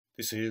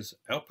This is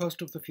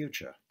Outpost of the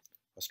Future,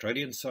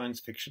 Australian Science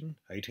Fiction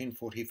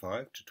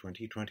 1845 to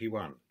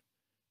 2021.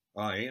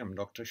 I am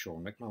Dr.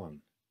 Sean McMullen.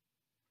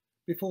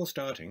 Before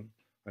starting,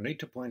 I need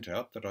to point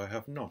out that I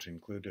have not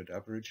included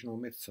Aboriginal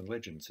myths and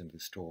legends in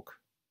this talk.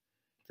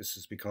 This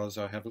is because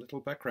I have little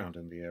background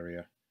in the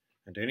area,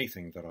 and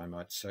anything that I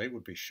might say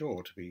would be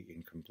sure to be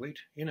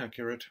incomplete,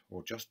 inaccurate,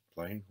 or just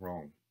plain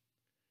wrong.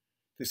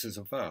 This is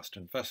a vast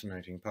and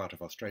fascinating part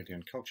of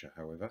Australian culture,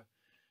 however,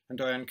 and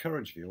I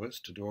encourage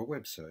viewers to do a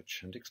web search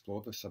and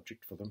explore the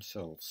subject for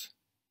themselves.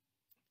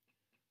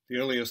 The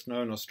earliest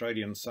known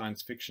Australian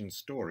science fiction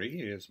story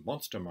is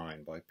Monster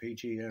Mine by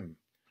P.G.M.,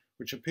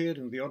 which appeared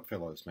in the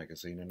Oddfellows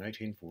magazine in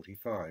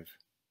 1845.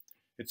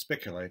 It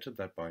speculated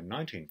that by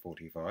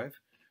 1945,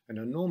 an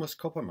enormous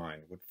copper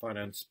mine would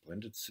finance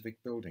splendid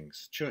civic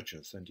buildings,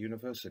 churches and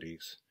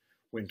universities,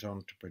 went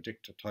on to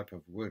predict a type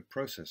of word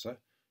processor,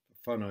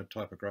 the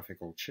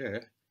phonotypographical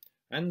chair,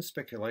 and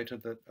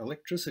speculated that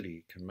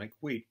electricity can make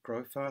wheat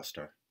grow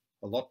faster.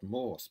 A lot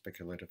more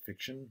speculative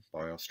fiction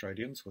by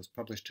Australians was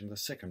published in the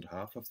second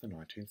half of the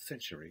 19th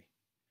century.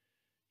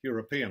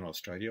 European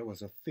Australia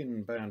was a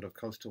thin band of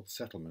coastal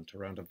settlement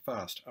around a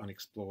vast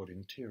unexplored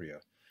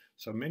interior,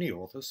 so many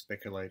authors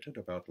speculated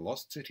about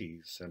lost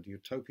cities and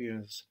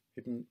utopias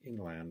hidden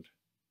inland.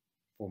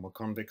 Former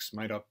convicts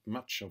made up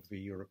much of the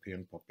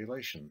European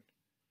population.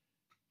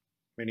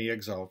 Many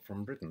exiled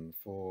from Britain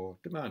for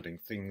demanding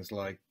things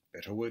like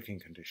better working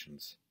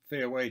conditions,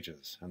 fair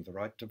wages, and the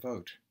right to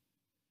vote.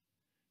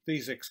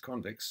 These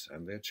ex-convicts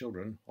and their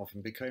children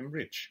often became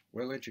rich,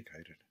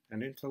 well-educated,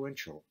 and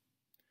influential.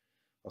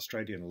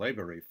 Australian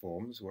labour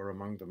reforms were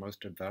among the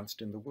most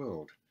advanced in the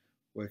world.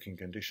 Working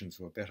conditions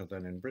were better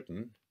than in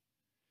Britain.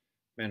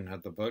 Men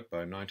had the vote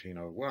by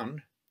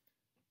 1901,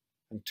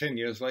 and 10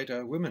 years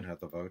later women had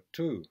the vote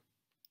too,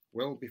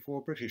 well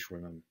before British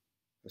women.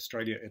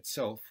 Australia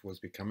itself was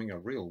becoming a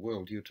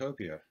real-world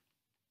utopia.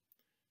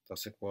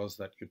 Thus it was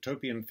that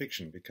utopian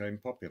fiction became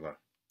popular.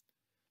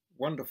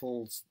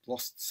 Wonderful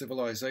lost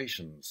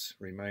civilizations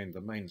remained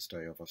the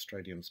mainstay of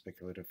Australian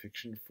speculative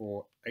fiction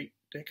for 8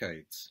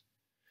 decades,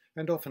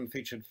 and often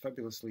featured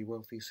fabulously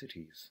wealthy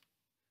cities,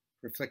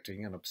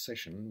 reflecting an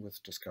obsession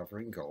with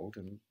discovering gold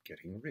and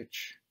getting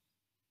rich.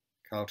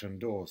 Carlton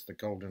Dawes' The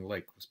Golden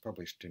Lake was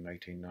published in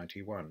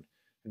 1891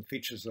 and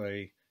features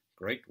a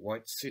great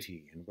white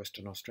city in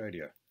Western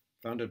Australia,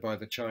 founded by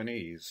the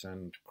Chinese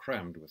and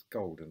crammed with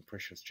gold and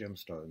precious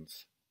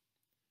gemstones.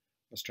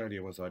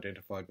 Australia was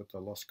identified with the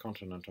lost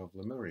continent of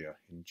Lemuria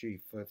in G.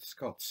 Firth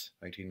Scott's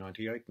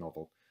 1898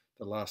 novel,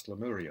 The Last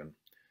Lemurian,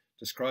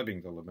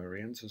 describing the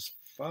Lemurians as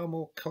far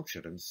more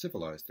cultured and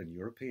civilized than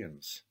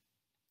Europeans.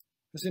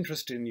 As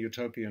interest in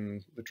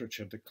utopian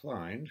literature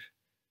declined,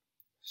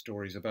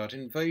 stories about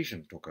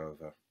invasion took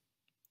over.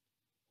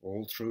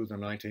 All through the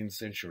 19th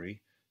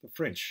century, the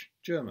French,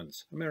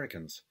 Germans,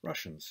 Americans,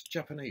 Russians,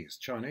 Japanese,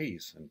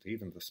 Chinese, and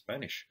even the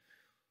Spanish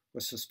were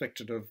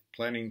suspected of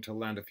planning to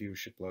land a few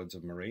shiploads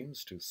of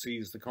Marines to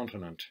seize the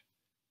continent.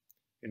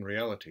 In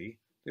reality,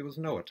 there was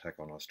no attack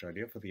on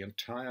Australia for the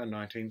entire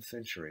 19th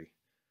century,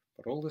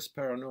 but all this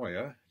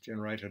paranoia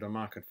generated a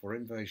market for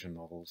invasion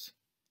novels.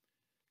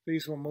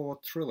 These were more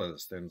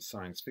thrillers than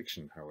science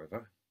fiction,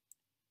 however.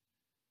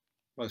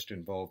 Most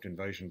involved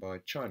invasion by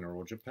China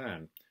or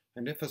Japan,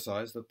 and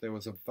emphasised that there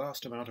was a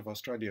vast amount of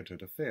Australia to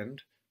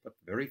defend, but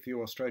very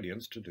few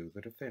Australians to do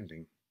the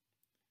defending.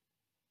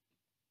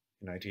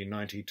 In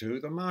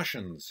 1892, the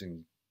Martians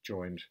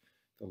joined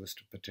the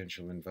list of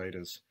potential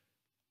invaders,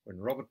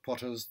 when Robert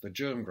Potter's The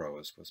Germ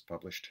Growers was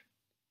published,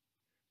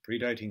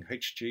 predating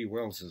H.G.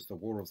 Wells's The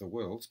War of the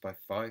Worlds by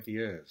 5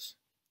 years.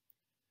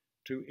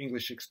 2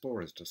 English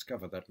explorers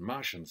discover that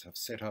Martians have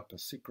set up a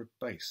secret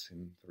base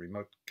in the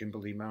remote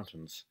Kimberley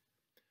Mountains,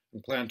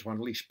 and plan to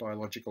unleash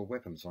biological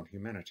weapons on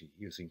humanity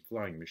using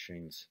flying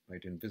machines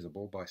made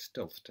invisible by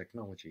stealth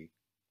technology.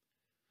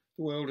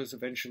 The world is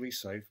eventually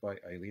saved by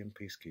alien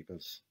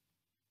peacekeepers.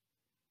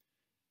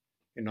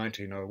 In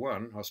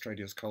 1901,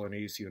 Australia's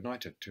colonies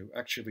united to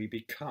actually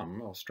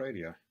become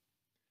Australia.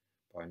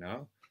 By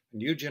now, a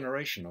new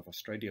generation of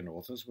Australian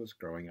authors was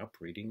growing up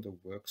reading the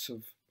works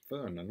of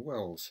Verne and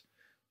Wells,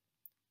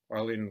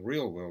 while in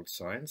real-world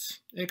science,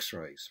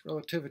 X-rays,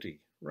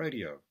 relativity,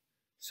 radio,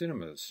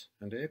 cinemas,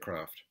 and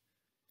aircraft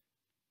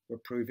were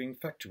proving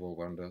factual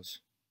wonders.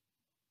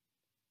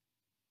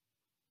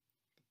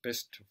 The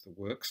best of the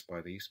works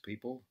by these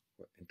people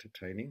were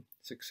entertaining,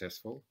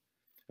 successful,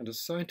 and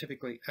as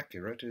scientifically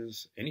accurate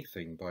as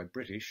anything by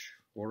British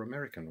or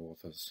American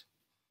authors.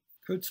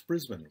 Coates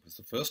Brisbane was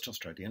the first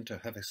Australian to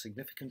have a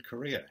significant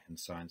career in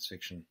science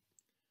fiction.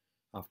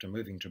 After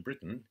moving to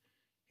Britain,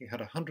 he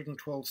had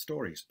 112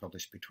 stories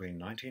published between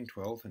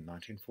 1912 and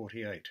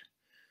 1948,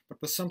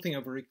 but was something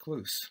of a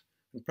recluse,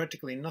 and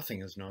practically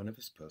nothing is known of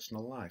his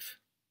personal life.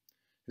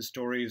 His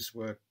stories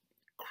were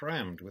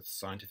crammed with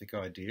scientific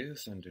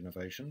ideas and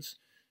innovations,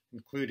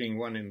 including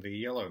one in the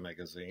Yellow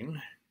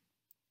magazine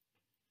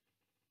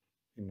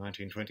in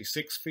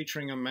 1926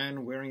 featuring a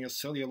man wearing a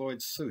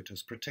celluloid suit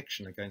as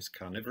protection against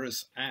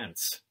carnivorous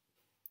ants.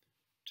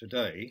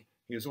 Today,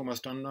 he is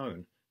almost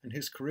unknown, and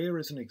his career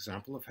is an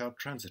example of how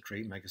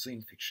transitory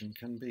magazine fiction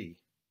can be.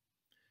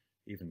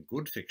 Even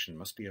good fiction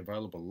must be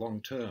available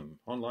long-term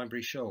on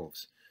library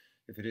shelves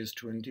if it is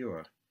to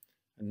endure,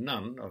 and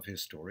none of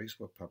his stories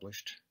were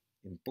published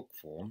in book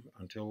form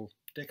until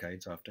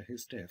decades after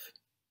his death.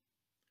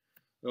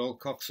 Earl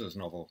Cox's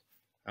novel,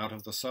 Out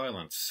of the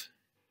Silence,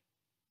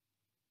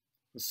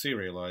 was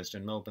serialised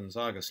in Melbourne's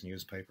Argus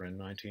newspaper in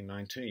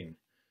 1919,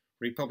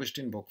 republished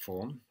in book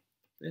form,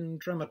 then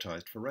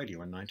dramatised for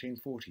radio in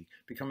 1940,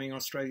 becoming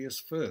Australia's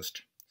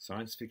first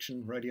science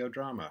fiction radio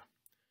drama.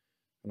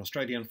 An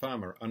Australian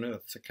farmer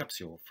unearths a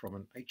capsule from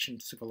an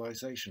ancient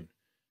civilization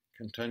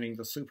containing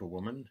the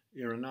superwoman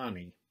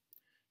Iranani.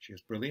 She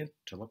is brilliant,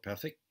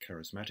 telepathic,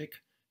 charismatic,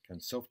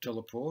 can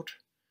self-teleport,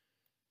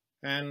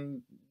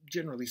 and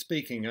generally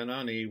speaking,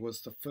 Inanni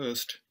was the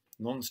first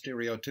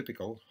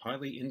non-stereotypical,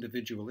 highly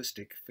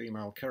individualistic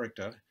female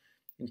character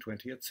in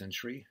 20th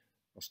century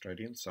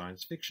Australian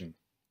science fiction.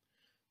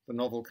 The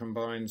novel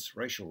combines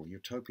racial,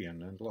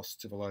 utopian and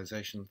lost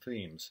civilization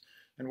themes,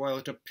 and while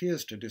it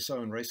appears to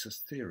disown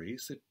racist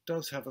theories, it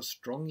does have a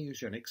strong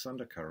eugenics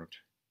undercurrent.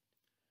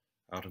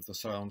 Out of the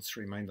Silence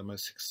remained the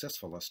most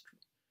successful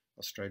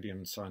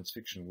Australian science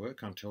fiction work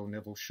until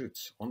Neville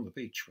Shute's On the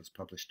Beach was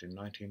published in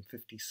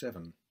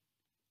 1957.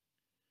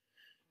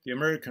 The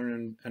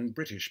American and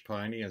British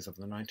pioneers of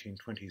the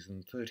 1920s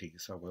and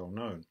 30s are well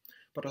known,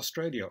 but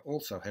Australia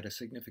also had a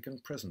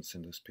significant presence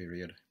in this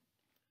period.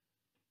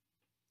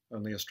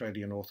 Only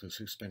Australian authors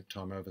who spent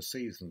time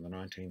overseas in the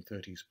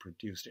 1930s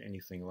produced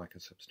anything like a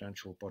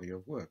substantial body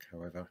of work,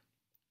 however.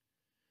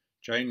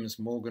 James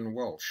Morgan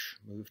Walsh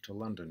moved to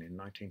London in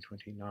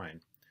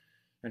 1929,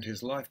 and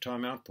his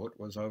lifetime output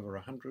was over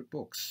 100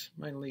 books,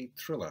 mainly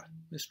thriller,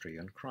 mystery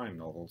and crime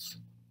novels.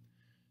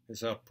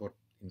 His output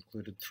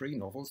included 3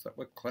 novels that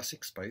were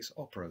classic space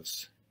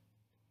operas.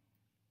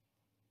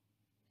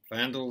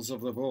 Vandals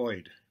of the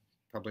Void,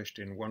 published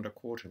in Wonder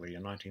Quarterly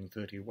in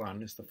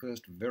 1931, is the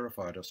first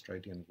verified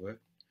Australian work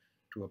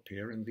to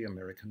appear in the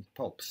American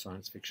pulp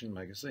science fiction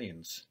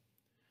magazines.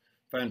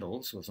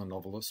 Vandals was a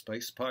novel of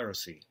space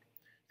piracy.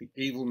 The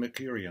evil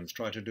Mercurians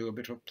try to do a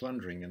bit of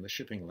plundering in the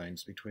shipping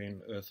lanes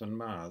between Earth and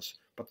Mars,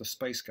 but the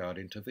Space Guard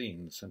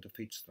intervenes and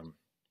defeats them.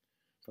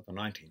 For the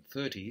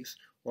 1930s,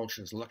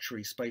 Walsh's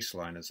luxury space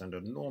liners and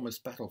enormous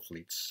battle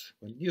fleets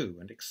were new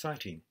and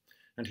exciting,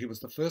 and he was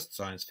the first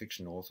science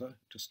fiction author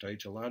to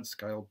stage a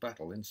large-scale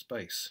battle in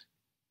space.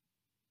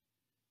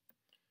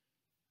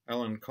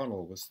 Alan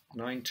Connell was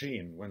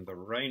 19 when The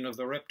Reign of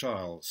the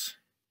Reptiles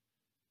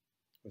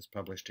was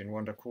published in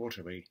Wonder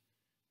Quarterly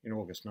in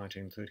August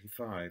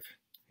 1935.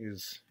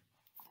 His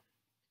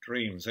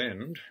Dream's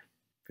End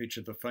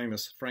featured the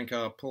famous Frank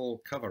R.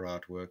 Paul cover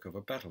artwork of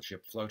a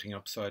battleship floating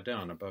upside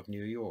down above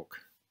New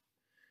York.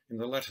 In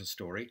the latter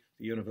story,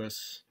 the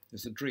universe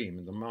is a dream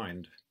in the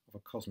mind of a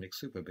cosmic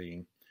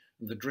superbeing,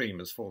 and the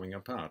dream is falling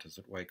apart as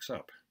it wakes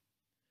up.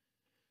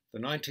 The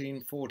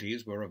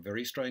 1940s were a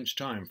very strange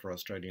time for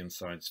Australian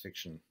science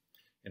fiction.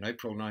 In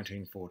April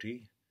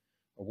 1940,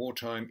 a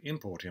wartime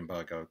import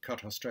embargo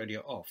cut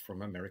Australia off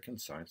from American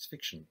science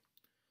fiction.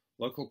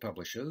 Local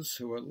publishers,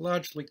 who were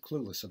largely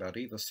clueless about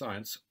either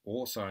science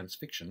or science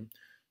fiction,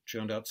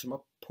 churned out some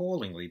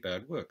appallingly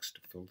bad works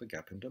to fill the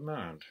gap in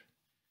demand.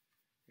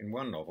 In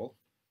one novel,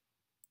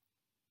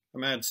 a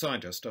mad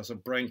scientist does a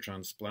brain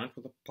transplant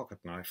with a pocket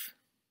knife.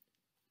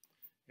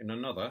 In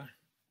another,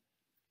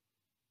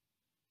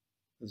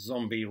 a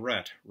zombie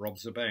rat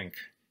robs a bank.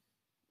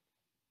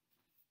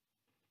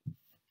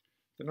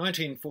 The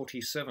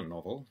 1947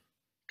 novel,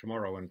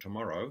 Tomorrow and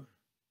Tomorrow,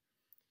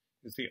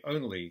 is the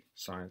only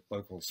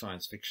local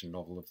science fiction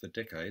novel of the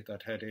decade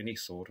that had any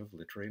sort of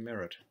literary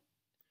merit.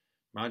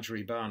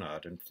 Marjorie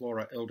Barnard and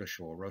Flora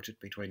Eldershaw wrote it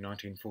between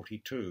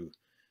 1942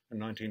 and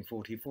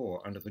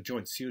 1944 under the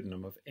joint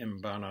pseudonym of M.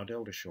 Barnard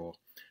Eldershaw,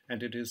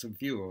 and it is a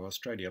view of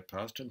Australia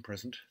past and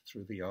present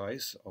through the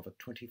eyes of a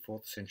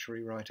 24th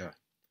century writer.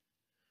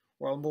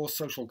 While more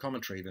social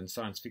commentary than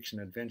science fiction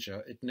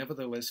adventure, it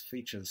nevertheless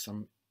features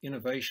some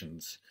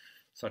innovations,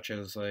 such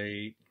as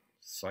a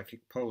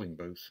psychic polling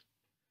booth.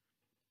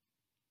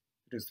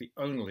 It is the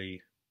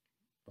only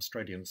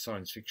Australian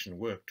science fiction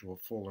work to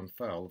have fallen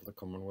foul of the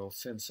Commonwealth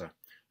censor,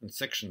 and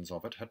sections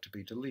of it had to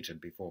be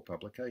deleted before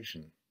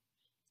publication.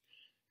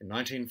 In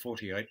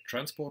 1948,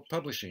 Transport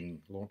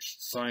Publishing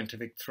launched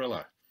Scientific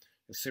Thriller,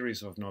 a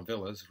series of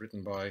novellas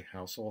written by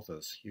house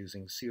authors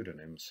using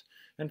pseudonyms,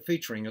 and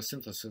featuring a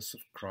synthesis of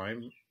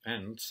crime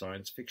and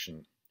science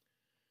fiction.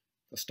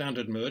 The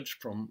standard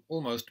merged from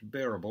almost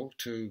bearable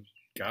to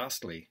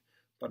ghastly,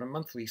 but a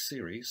monthly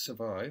series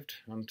survived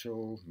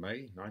until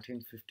May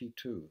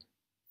 1952.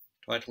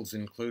 Titles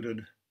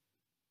included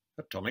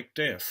Atomic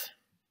Death,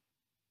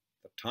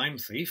 The Time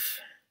Thief,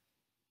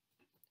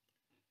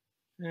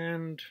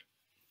 and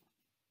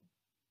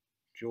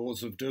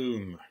Jaws of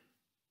Doom.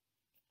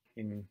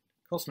 In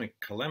Cosmic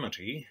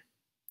Calamity,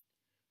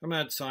 a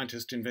mad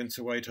scientist invents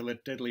a way to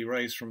let deadly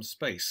rays from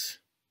space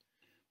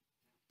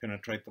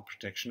penetrate the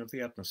protection of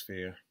the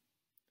atmosphere.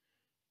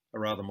 A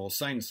rather more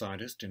sane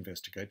scientist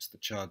investigates the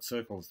charred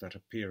circles that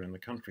appear in the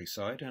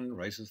countryside and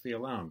raises the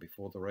alarm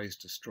before the rays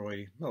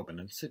destroy Melbourne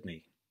and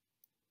Sydney.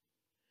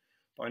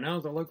 By now,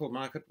 the local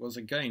market was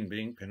again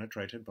being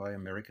penetrated by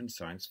American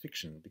science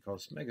fiction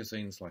because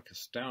magazines like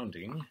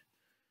Astounding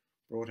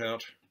brought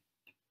out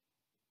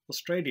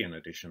Australian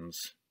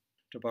editions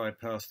to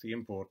bypass the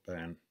import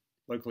ban.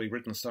 Locally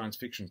written science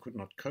fiction could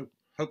not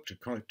hope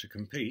to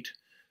compete,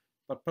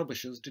 but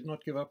publishers did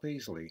not give up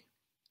easily.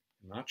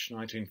 In March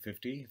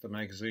 1950, the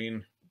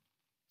magazine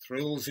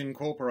Thrills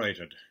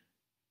Incorporated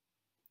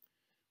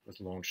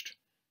was launched.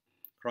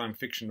 Crime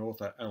fiction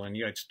author Alan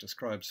Yates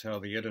describes how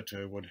the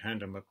editor would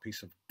hand him a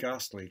piece of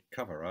ghastly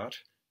cover art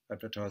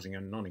advertising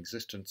a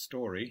non-existent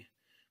story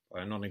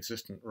by a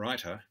non-existent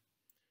writer,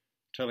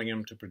 telling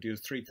him to produce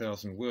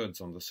 3,000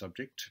 words on the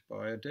subject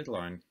by a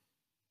deadline.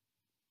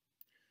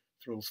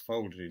 Thrills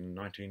folded in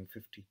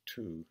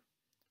 1952.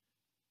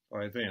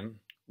 By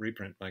then,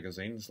 reprint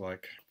magazines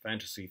like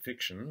Fantasy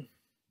Fiction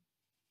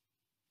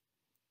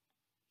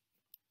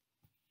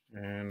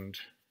and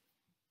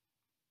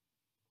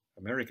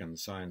American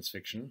Science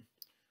Fiction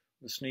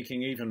was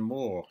sneaking even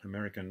more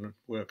American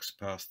works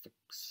past the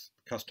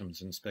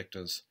customs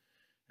inspectors,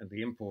 and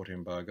the import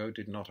embargo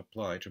did not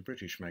apply to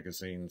British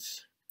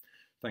magazines.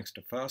 Thanks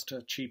to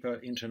faster, cheaper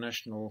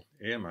international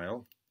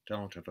airmail,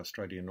 talented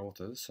Australian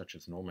authors such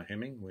as Norma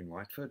Hemming, Wynne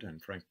Whiteford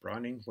and Frank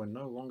Brining were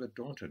no longer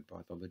daunted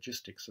by the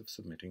logistics of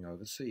submitting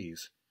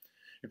overseas.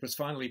 It was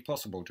finally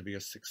possible to be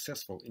a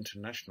successful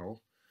internationally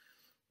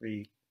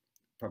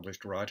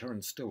published writer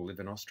and still live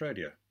in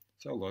Australia,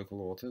 so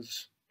local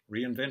authors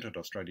reinvented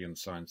Australian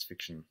science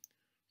fiction.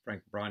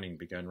 Frank Brining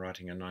began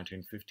writing in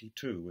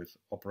 1952 with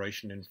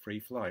Operation in Free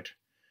Flight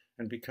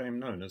and became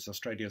known as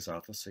Australia's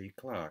Arthur C.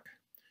 Clarke.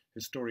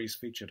 His stories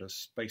featured a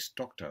space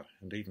doctor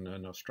and even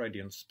an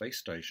Australian space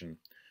station,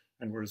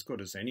 and were as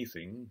good as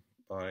anything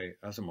by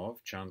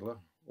Asimov, Chandler,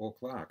 or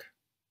Clarke.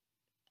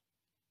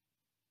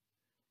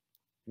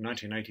 In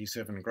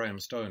 1987, Graham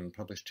Stone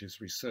published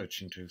his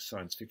research into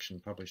science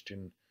fiction published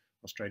in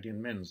Australian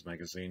men's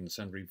magazines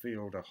and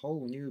revealed a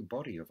whole new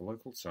body of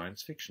local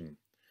science fiction.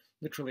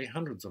 Literally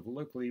hundreds of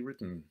locally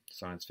written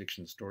science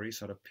fiction stories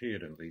had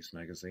appeared in these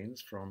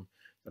magazines from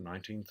the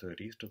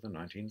 1930s to the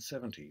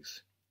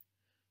 1970s.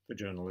 The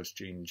journalist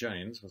Gene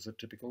Janes was a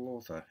typical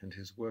author, and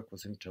his work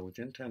was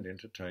intelligent and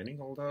entertaining,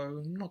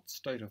 although not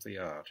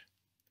state-of-the-art.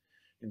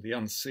 In The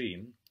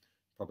Unseen,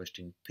 published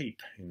in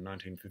Peep in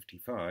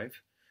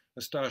 1955,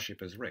 a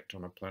starship is wrecked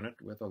on a planet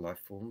where the life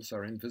forms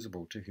are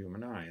invisible to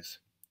human eyes.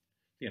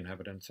 The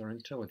inhabitants are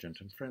intelligent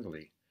and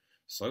friendly,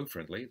 so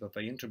friendly that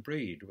they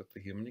interbreed with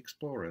the human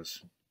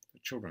explorers. The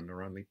children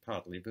are only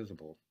partly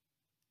visible.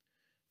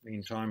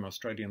 Meantime,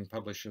 Australian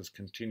publishers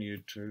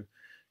continued to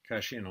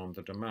cash in on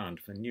the demand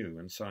for new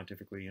and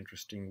scientifically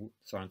interesting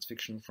science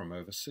fiction from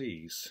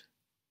overseas.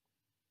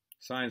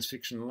 Science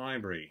Fiction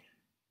Library,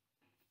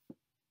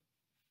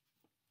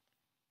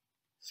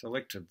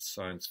 Selected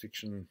Science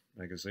Fiction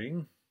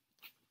Magazine,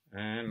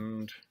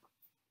 and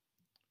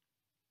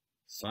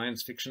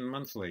Science Fiction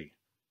Monthly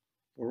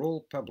were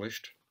all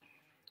published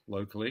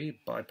locally,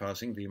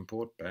 bypassing the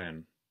import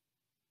ban.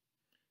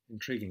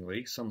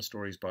 Intriguingly, some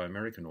stories by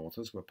American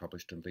authors were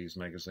published in these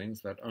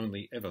magazines that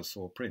only ever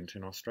saw print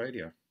in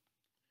Australia.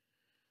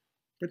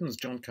 Britain's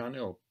John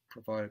Carnell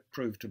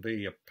proved to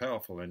be a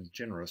powerful and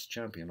generous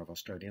champion of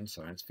Australian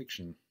science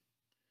fiction.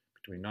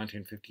 Between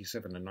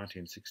 1957 and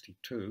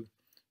 1962,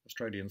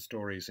 Australian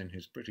stories in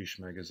his British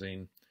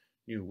magazine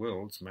New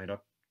Worlds made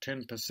up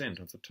 10%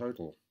 of the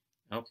total,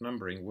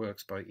 outnumbering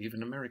works by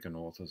even American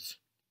authors.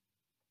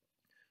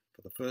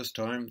 For the first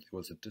time, there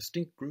was a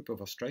distinct group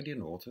of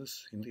Australian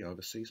authors in the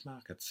overseas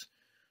markets,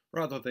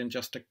 rather than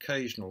just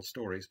occasional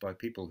stories by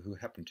people who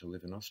happen to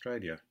live in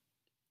Australia.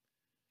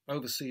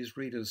 Overseas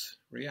readers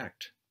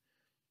react.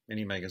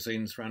 Many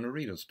magazines ran a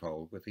readers'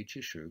 poll with each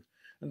issue,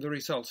 and the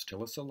results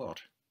tell us a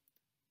lot.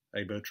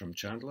 A. Bertram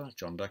Chandler,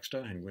 John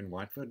Duxter and Wynne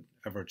Whiteford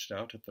averaged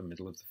out at the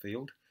middle of the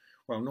field,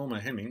 while Norma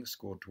Hemming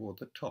scored toward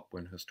the top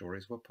when her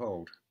stories were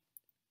polled.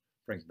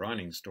 Frank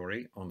Brining's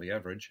story, On the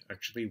Average,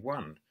 actually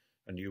won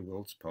a New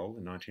Worlds poll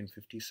in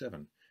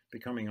 1957,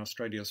 becoming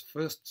Australia's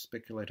first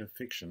speculative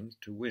fiction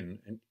to win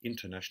an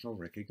international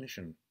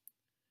recognition.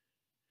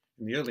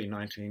 In the early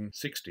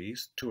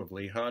 1960s, two of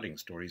Lee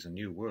Harding's stories in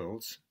New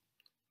Worlds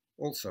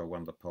also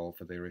won the poll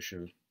for their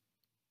issue.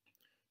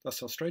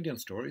 Thus, Australian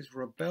stories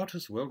were about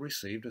as well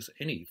received as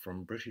any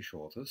from British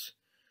authors,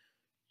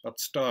 but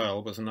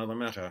style was another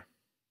matter.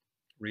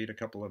 Read a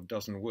couple of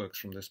dozen works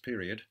from this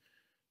period,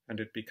 and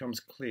it becomes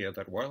clear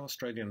that while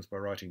Australians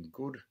were writing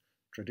good,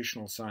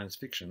 traditional science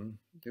fiction,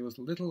 there was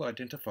little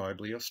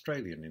identifiably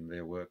Australian in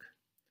their work.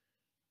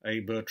 A.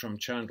 Bertram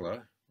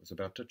Chandler was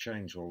about to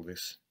change all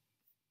this.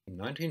 In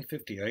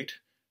 1958,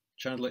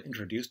 Chandler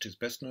introduced his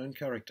best-known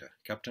character,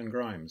 Captain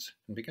Grimes,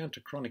 and began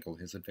to chronicle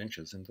his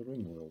adventures in the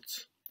Rim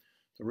Worlds.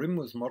 The Rim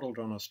was modelled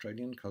on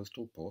Australian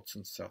coastal ports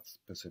and South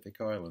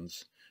Pacific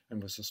islands,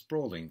 and was a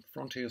sprawling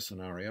frontier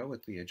scenario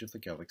at the edge of the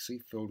galaxy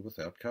filled with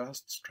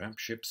outcasts, tramp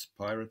ships,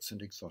 pirates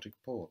and exotic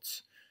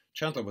ports.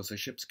 Chandler was a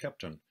ship's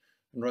captain,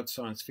 and wrote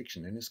science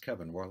fiction in his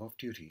cabin while off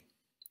duty.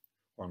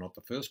 While not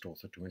the first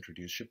author to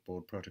introduce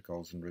shipboard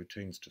protocols and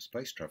routines to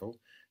space travel,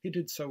 he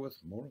did so with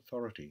more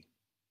authority.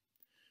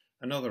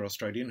 Another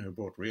Australian who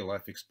brought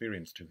real-life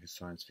experience to his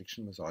science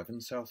fiction was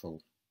Ivan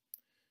Southall.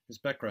 His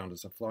background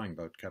as a flying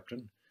boat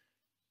captain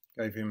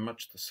gave him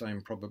much the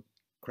same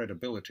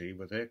credibility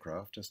with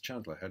aircraft as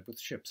Chandler had with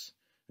ships,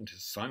 and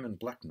his Simon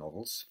Black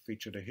novels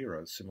featured a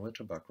hero similar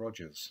to Buck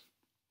Rogers.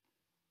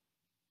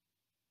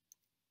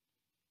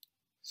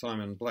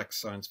 Simon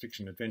Black's science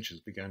fiction adventures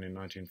began in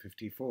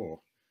 1954,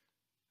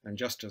 and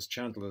just as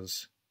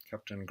Chandler's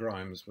Captain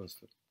Grimes was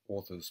the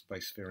author's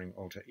spacefaring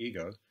alter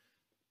ego,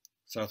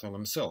 Southall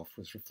himself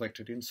was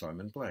reflected in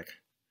Simon Black.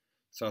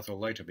 Southall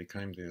later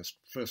became the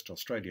first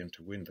Australian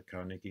to win the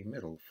Carnegie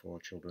Medal for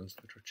children's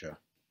literature.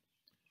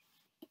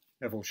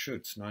 Neville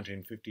Shute's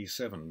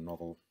 1957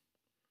 novel,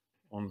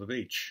 On the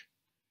Beach,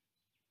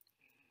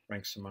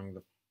 ranks among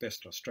the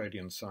best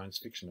Australian science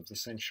fiction of the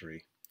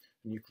century.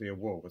 A nuclear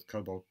war with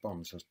cobalt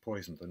bombs has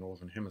poisoned the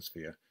Northern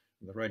Hemisphere,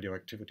 and the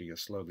radioactivity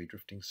is slowly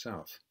drifting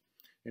south.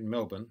 In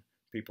Melbourne,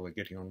 people are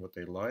getting on with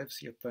their lives,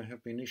 yet they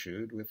have been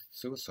issued with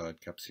suicide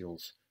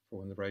capsules for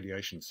when the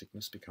radiation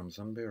sickness becomes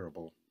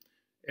unbearable.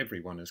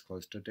 Everyone is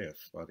close to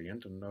death by the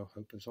end, and no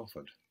hope is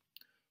offered.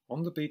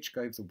 On the Beach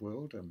gave the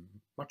world a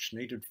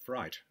much-needed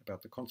fright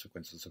about the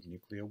consequences of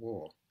nuclear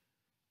war.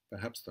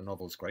 Perhaps the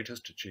novel's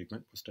greatest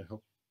achievement was to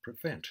help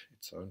prevent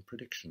its own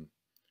prediction.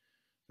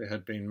 There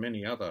had been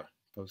many other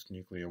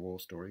post-nuclear war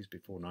stories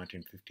before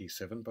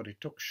 1957, but it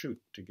took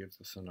Shute to give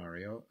the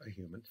scenario a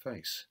human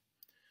face.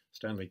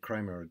 Stanley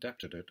Kramer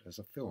adapted it as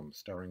a film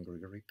starring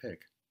Gregory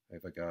Peck,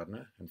 Ava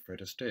Gardner and Fred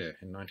Astaire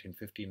in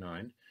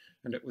 1959,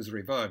 and it was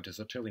revived as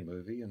a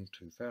telemovie in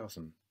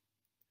 2000.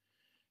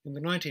 In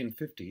the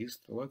 1950s,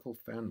 the local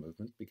fan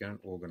movement began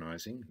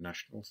organising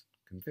national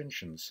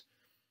conventions,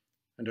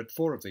 and at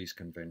 4 of these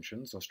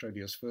conventions,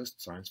 Australia's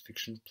first science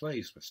fiction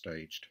plays were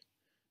staged.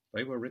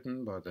 They were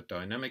written by the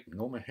dynamic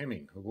Norma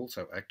Hemming, who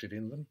also acted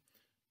in them,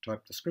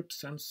 typed the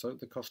scripts and sewed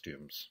the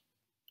costumes.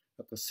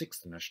 At the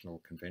 6th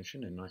National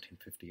Convention in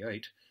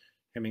 1958,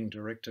 Hemming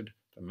directed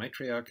The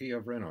Matriarchy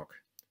of Renok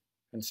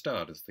and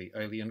starred as the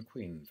alien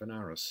queen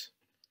Venaris.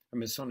 A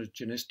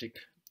misogynistic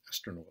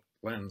astronaut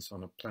lands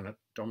on a planet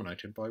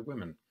dominated by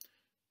women,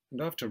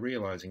 and after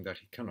realising that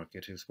he cannot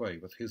get his way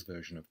with his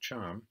version of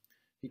charm,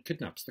 he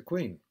kidnaps the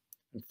queen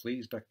and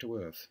flees back to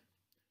Earth.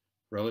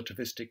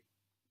 Relativistic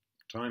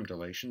time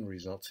dilation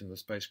results in the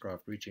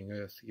spacecraft reaching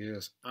Earth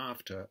years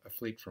after a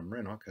fleet from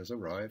Renok has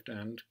arrived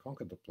and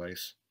conquered the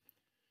place.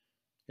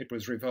 It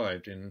was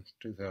revived in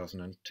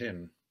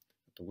 2010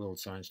 at the World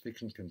Science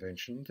Fiction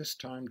Convention, this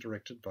time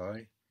directed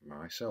by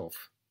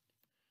myself.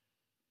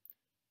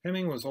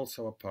 Hemming was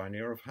also a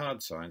pioneer of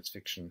hard science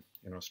fiction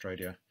in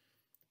Australia,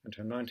 and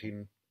her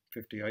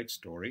 1958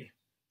 story,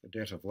 The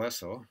Death of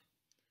Lasso,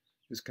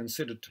 is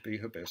considered to be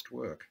her best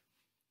work.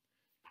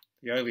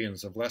 The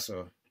aliens of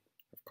Lasso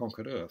have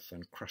conquered Earth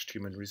and crushed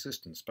human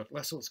resistance, but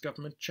Lasso's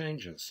government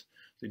changes.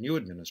 The new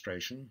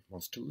administration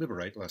wants to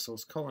liberate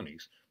Lasso's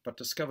colonies, but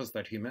discovers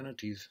that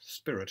humanity's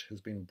spirit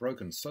has been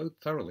broken so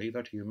thoroughly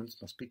that humans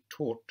must be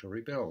taught to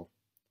rebel.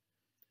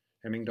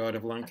 Hemming died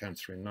of lung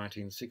cancer in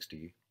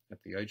 1960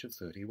 at the age of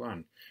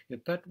 31,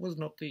 yet that was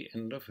not the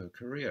end of her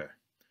career.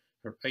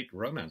 Her 8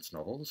 romance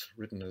novels,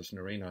 written as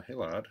Nerina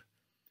Hillard,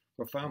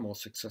 were far more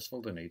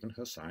successful than even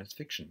her science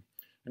fiction,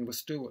 and were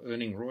still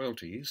earning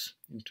royalties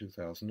in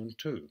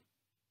 2002.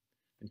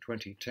 In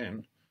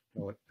 2010,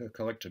 her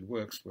collected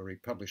works were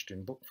republished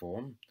in book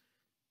form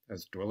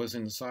as Dwellers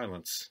in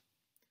Silence,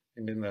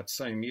 and in that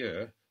same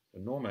year, the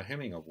Norma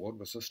Hemming Award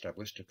was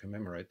established to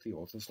commemorate the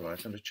author's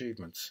life and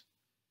achievements.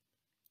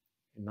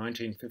 In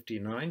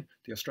 1959,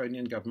 the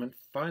Australian government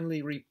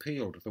finally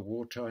repealed the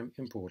wartime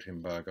import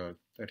embargo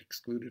that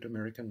excluded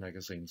American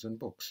magazines and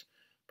books,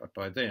 but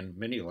by then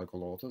many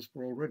local authors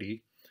were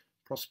already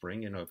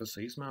prospering in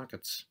overseas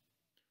markets.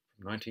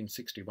 From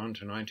 1961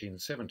 to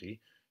 1970,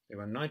 there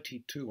were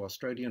 92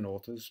 Australian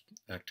authors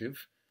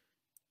active,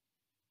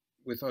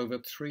 with over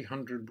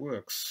 300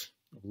 works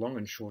of long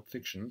and short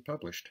fiction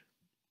published.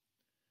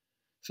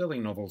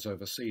 Selling novels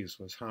overseas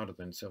was harder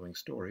than selling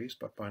stories,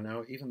 but by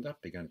now even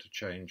that began to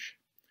change.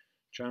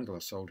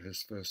 Chandler sold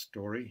his first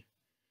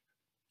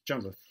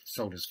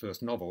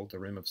novel, The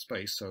Rim of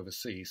Space,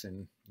 overseas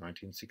in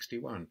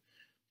 1961,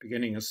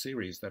 beginning a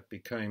series that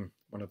became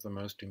one of the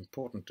most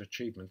important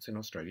achievements in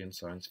Australian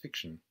science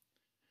fiction.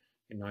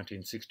 In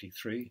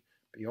 1963,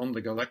 Beyond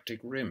the Galactic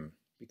Rim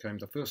became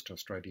the first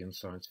Australian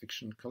science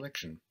fiction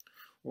collection,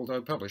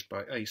 although published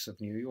by Ace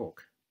of New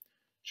York.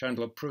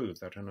 Chandler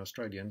proved that an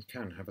Australian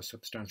can have a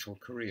substantial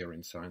career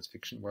in science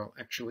fiction while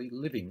actually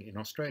living in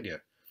Australia,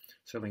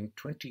 selling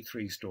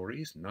 23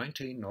 stories,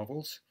 19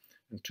 novels,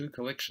 and 2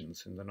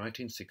 collections in the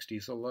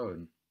 1960s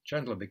alone.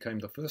 Chandler became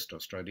the first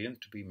Australian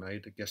to be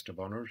made a guest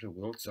of honour at a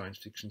World Science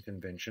Fiction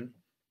Convention,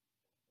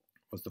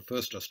 was the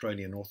first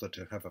Australian author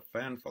to have a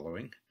fan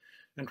following,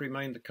 and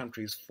remained the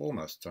country's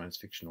foremost science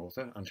fiction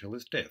author until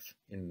his death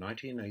in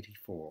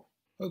 1984.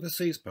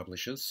 Overseas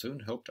publishers soon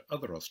helped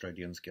other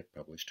Australians get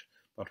published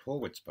but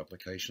Horwitz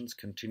Publications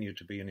continued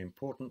to be an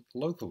important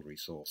local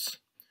resource.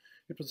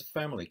 It was a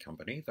family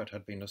company that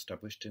had been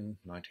established in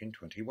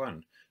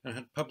 1921 and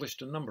had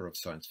published a number of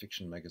science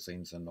fiction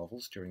magazines and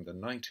novels during the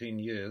 19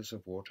 years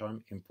of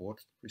wartime import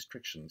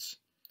restrictions.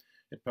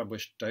 It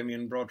published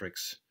Damien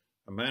Broderick's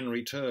A Man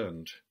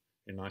Returned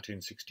in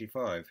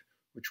 1965,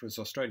 which was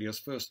Australia's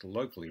first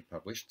locally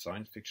published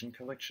science fiction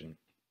collection.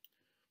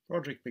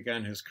 Broderick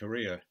began his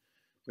career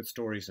with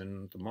stories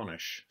in the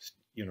Monash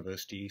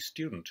University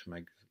student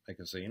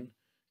magazine,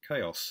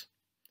 Chaos.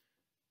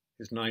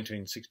 His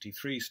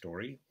 1963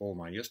 story, All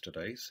My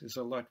Yesterdays, is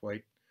a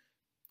lightweight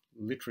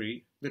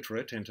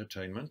literate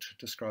entertainment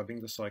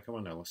describing the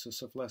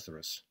psychoanalysis of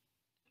Lazarus.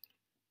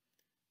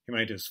 He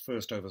made his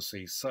first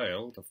overseas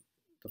sail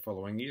the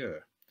following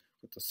year,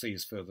 with The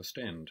Sea's Furthest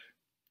End.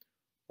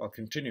 While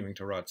continuing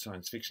to write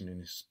science fiction in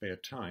his spare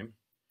time,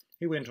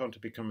 he went on to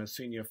become a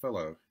senior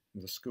fellow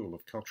in the School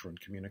of Culture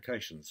and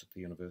Communications at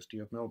the University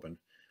of Melbourne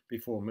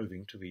before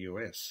moving to the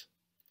US.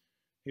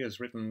 He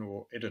has written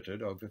or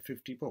edited over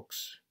 50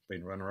 books,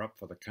 been runner-up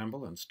for the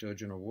Campbell and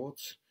Sturgeon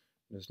Awards,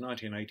 and his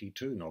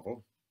 1982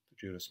 novel, The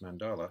Judas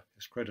Mandala,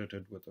 is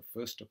credited with the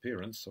first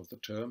appearance of the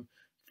term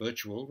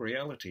virtual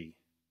reality.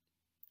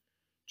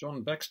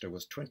 John Baxter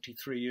was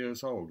 23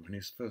 years old when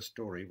his first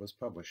story was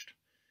published.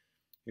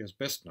 He is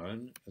best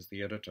known as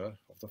the editor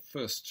of the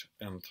first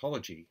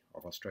anthology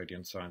of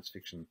Australian science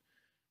fiction,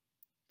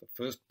 the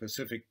first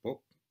Pacific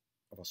book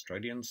of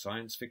Australian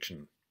science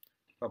fiction,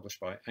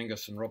 published by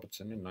Angus and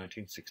Robertson in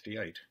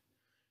 1968.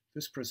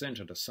 This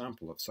presented a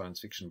sample of science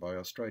fiction by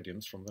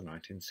Australians from the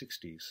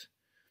 1960s,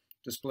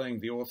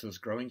 displaying the author's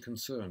growing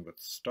concern with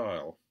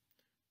style,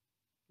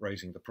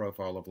 raising the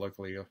profile of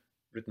locally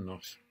written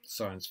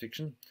science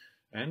fiction,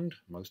 and,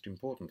 most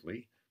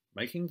importantly,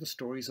 making the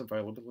stories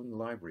available in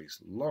libraries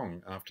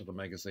long after the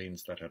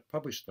magazines that had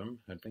published them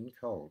had been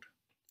culled.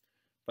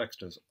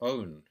 Baxter's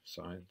own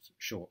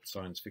short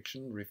science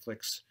fiction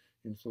reflects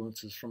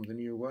influences from the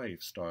New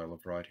Wave style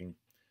of writing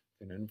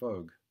then in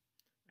vogue.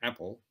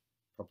 Apple,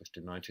 published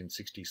in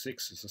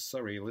 1966, is a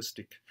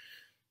surrealistic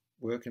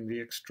work in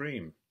the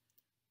extreme,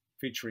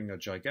 featuring a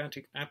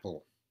gigantic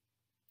apple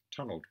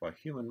tunnelled by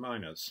human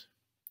miners.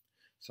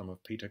 Some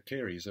of Peter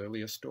Carey's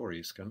earlier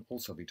stories can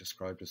also be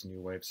described as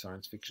New Wave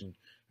science fiction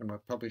and were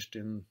published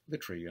in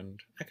literary and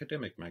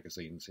academic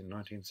magazines in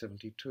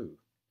 1972.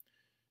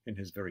 In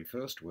his very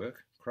first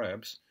work,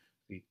 Crabs,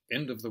 The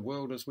End of the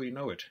World as We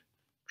Know It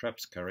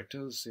traps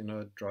characters in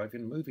a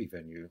drive-in movie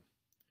venue.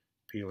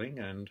 Peeling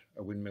and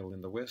A Windmill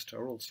in the West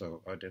are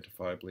also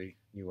identifiably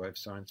New Wave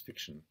science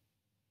fiction.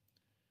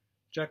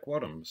 Jack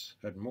Wadhams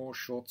had more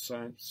short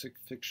science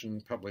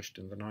fiction published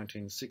in the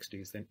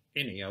 1960s than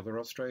any other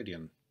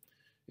Australian,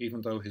 even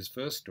though his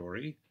first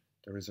story,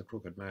 There Is a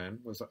Crooked Man,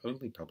 was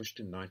only published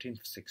in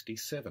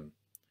 1967.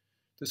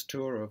 This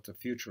tour of the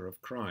future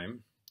of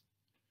crime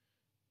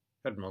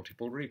had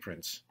multiple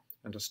reprints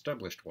and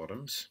established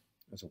Wadhams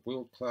as a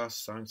world-class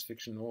science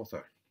fiction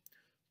author.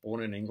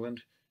 Born in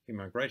England, he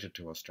migrated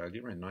to Australia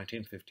in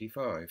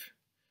 1955.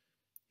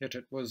 Yet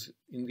it was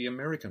in the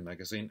American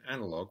magazine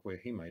Analog where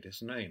he made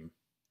his name.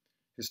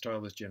 His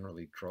style is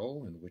generally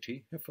droll and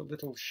witty, if a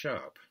little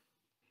sharp.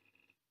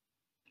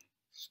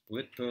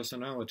 Split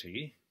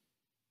Personality,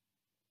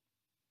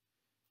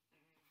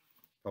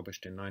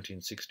 published in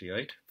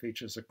 1968,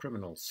 features a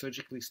criminal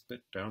surgically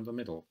split down the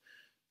middle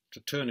to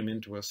turn him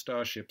into a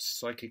starship's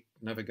psychic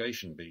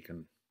navigation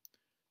beacon.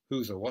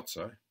 Who's a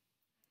What's-a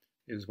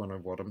is one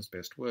of Wadham's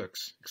best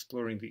works,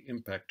 exploring the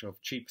impact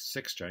of cheap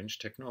sex change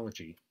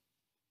technology.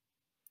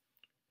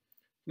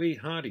 Lee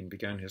Harding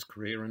began his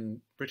career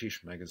in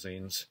British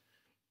magazines,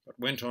 but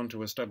went on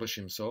to establish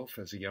himself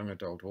as a young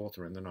adult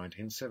author in the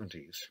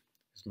 1970s.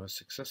 His most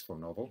successful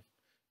novel,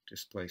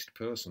 Displaced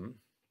Person,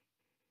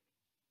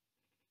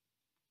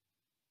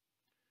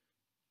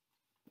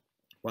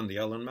 won the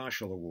Alan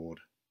Marshall Award.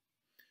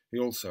 He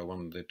also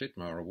won the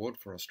Ditmar Award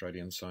for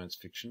Australian science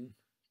fiction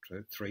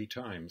 3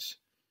 times.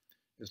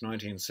 His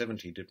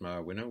 1970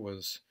 Ditmar winner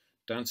was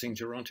Dancing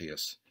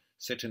Gerontius,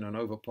 set in an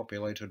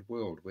overpopulated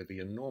world where the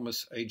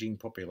enormous ageing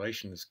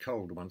population is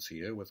culled once a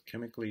year with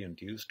chemically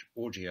induced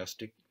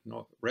orgiastic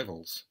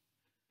revels.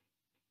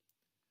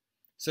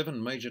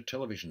 7 major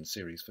television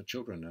series for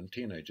children and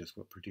teenagers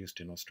were produced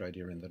in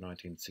Australia in the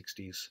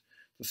 1960s.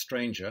 The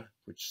Stranger,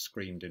 which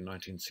screened in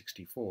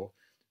 1964,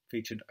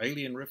 featured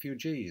alien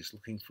refugees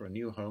looking for a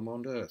new home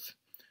on Earth,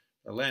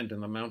 a land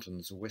in the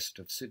mountains west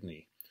of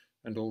Sydney,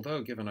 and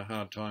although given a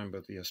hard time by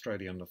the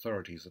Australian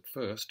authorities at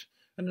first,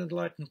 an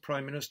enlightened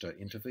Prime Minister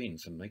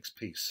intervenes and makes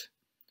peace.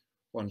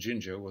 One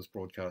Ginger was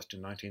broadcast in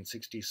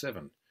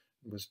 1967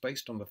 and was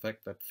based on the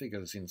fact that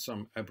figures in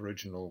some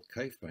Aboriginal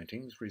cave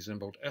paintings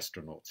resembled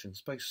astronauts in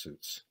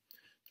spacesuits.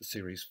 The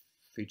series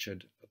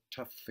featured a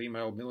tough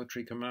female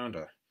military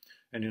commander,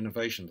 an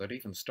innovation that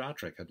even Star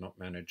Trek had not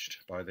managed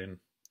by then.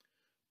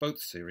 Both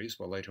series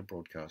were later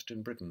broadcast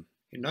in Britain.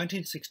 In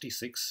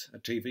 1966, a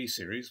TV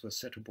series was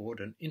set aboard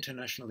an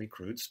internationally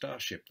crewed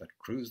starship that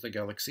cruised the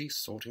galaxy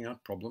sorting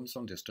out problems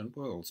on distant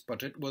worlds,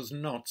 but it was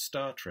not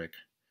Star Trek.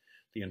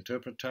 The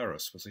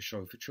Interpretaris was a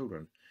show for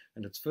children,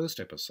 and its first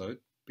episode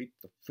beat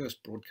the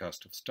first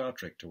broadcast of Star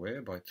Trek to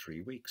air by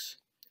 3 weeks.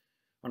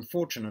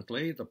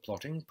 Unfortunately, the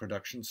plotting,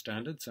 production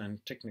standards,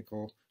 and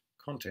technical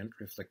content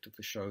reflected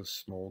the show's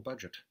small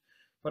budget,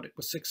 but it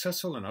was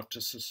successful enough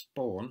to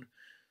spawn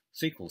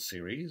sequel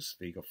series,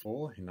 Vega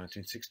 4 in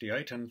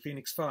 1968 and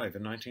Phoenix 5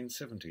 in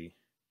 1970.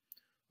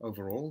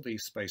 Overall,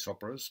 these space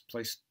operas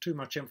placed too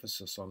much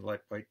emphasis on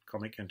lightweight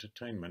comic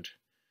entertainment.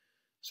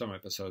 Some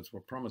episodes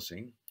were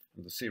promising,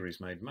 and the series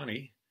made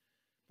money,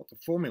 but the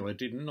formula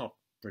did not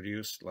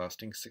produce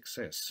lasting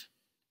success.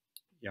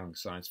 Young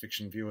science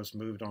fiction viewers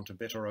moved on to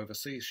better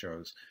overseas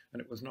shows,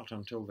 and it was not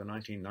until the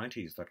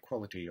 1990s that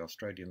quality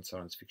Australian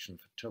science fiction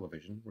for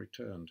television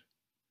returned.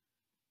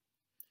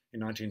 In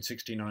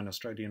 1969,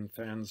 Australian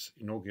fans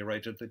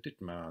inaugurated the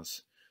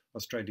Ditmars,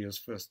 Australia's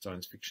first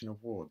science fiction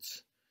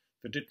awards.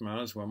 The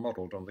Ditmars were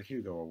modelled on the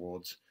Hugo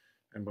Awards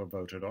and were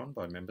voted on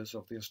by members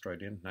of the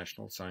Australian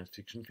National Science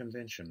Fiction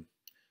Convention.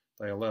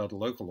 They allowed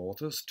local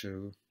authors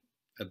to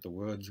add the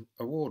words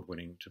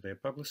award-winning to their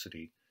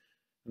publicity,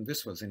 and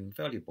this was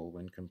invaluable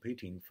when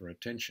competing for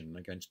attention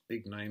against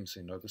big names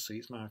in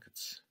overseas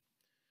markets.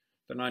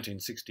 The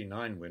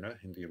 1969 winner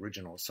in the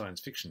original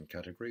science fiction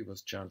category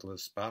was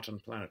Chandler's Spartan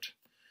Planet,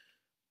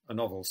 a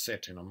novel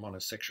set in a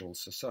monosexual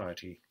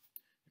society.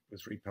 It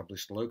was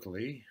republished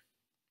locally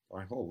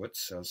by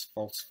Horwitz as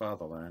False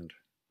Fatherland.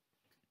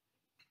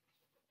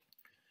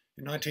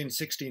 In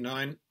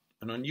 1969,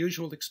 an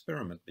unusual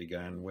experiment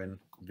began when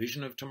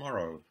Vision of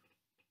Tomorrow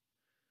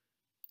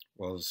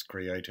was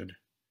created.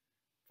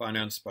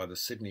 Financed by the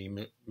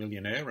Sydney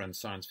millionaire and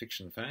science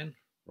fiction fan,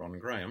 Ron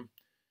Graham,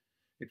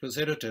 it was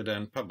edited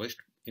and published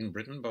in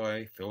Britain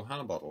by Phil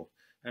Harbottle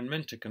and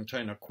meant to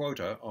contain a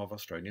quota of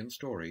Australian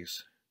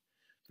stories.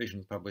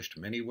 Vision published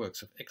many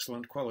works of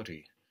excellent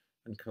quality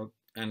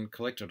and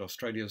collected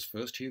Australia's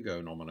first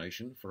Hugo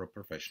nomination for a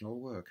professional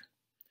work.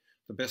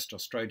 The best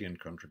Australian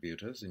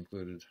contributors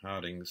included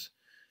Harding's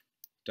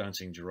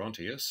Dancing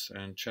Gerontius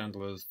and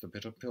Chandler's The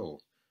Bitter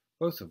Pill,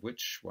 both of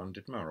which won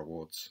Ditmar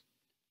Awards.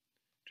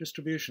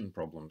 Distribution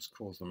problems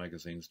caused the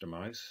magazine's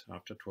demise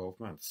after 12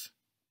 months.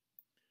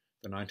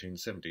 The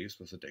 1970s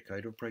was a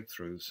decade of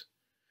breakthroughs.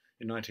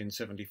 In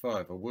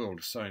 1975, a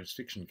World Science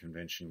Fiction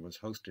Convention was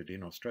hosted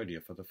in Australia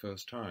for the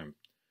first time.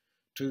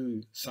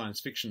 2 science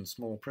fiction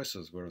small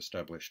presses were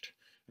established,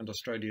 and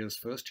Australia's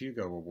first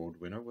Hugo Award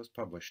winner was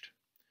published.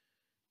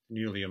 The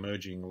newly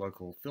emerging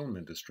local film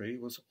industry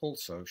was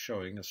also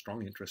showing a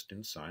strong interest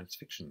in science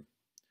fiction.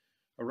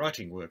 A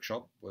writing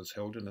workshop was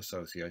held in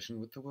association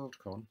with the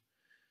Worldcon.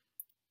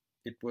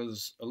 It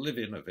was a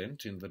live-in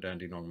event in the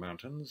Dandenong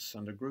Mountains,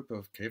 and a group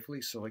of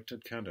carefully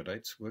selected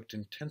candidates worked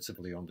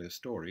intensively on their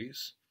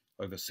stories,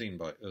 overseen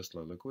by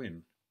Ursula Le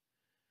Guin.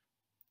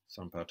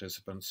 Some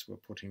participants were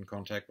put in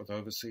contact with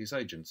overseas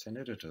agents and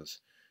editors,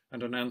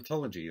 and an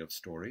anthology of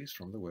stories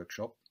from the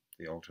workshop,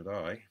 The Altered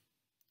Eye,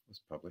 was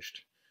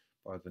published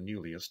by the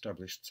newly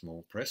established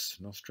small press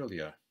in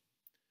Australia.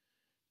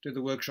 Did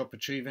the workshop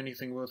achieve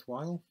anything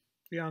worthwhile?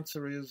 The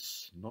answer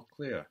is not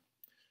clear.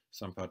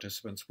 Some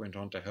participants went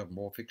on to have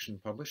more fiction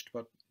published,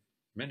 but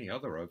many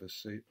other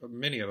authors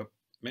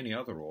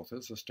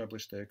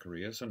established their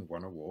careers and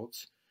won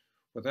awards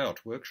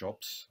without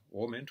workshops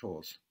or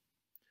mentors.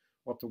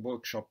 What the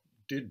workshop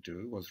did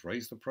do was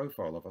raise the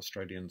profile of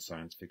Australian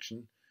science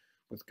fiction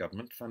with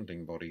government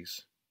funding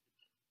bodies.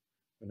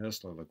 When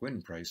Ursula Le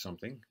Guin praised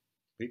something,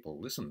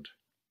 people listened.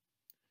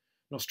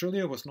 And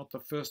Australia was not the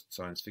first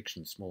science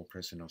fiction small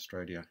press in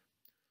Australia.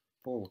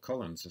 Paul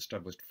Collins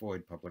established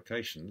Void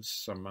Publications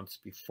some months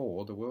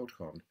before the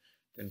Worldcon,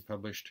 then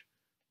published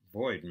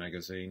Void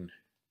magazine.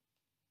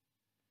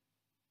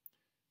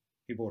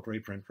 He bought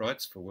reprint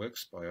rights for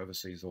works by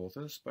overseas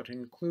authors, but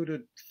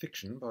included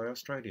fiction by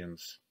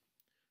Australians.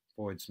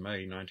 Void's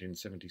May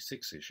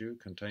 1976 issue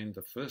contained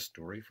the first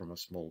story from a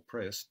small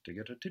press to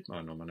get a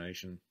Ditmar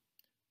nomination,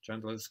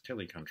 Chandler's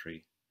Kelly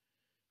Country.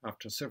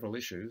 After several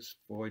issues,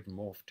 Void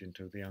morphed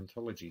into the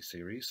anthology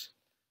series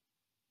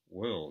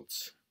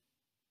Worlds,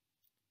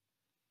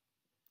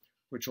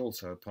 which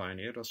also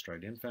pioneered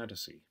Australian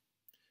fantasy.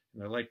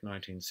 In the late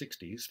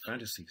 1960s,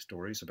 fantasy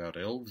stories about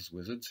elves,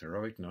 wizards,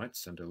 heroic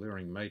knights, and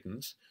alluring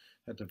maidens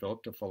had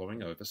developed a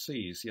following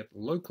overseas, yet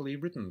locally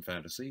written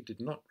fantasy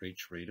did not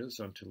reach readers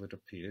until it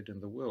appeared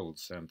in the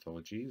Worlds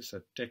anthologies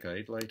a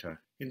decade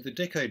later. In the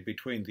decade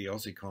between the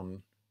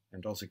Aussicon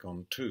and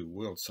Aussicon II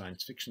World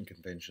Science Fiction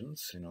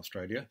Conventions in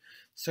Australia,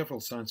 several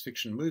science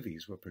fiction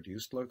movies were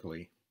produced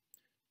locally.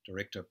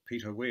 Director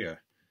Peter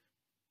Weir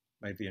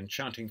made the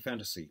enchanting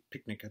fantasy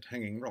Picnic at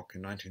Hanging Rock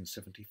in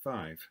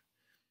 1975.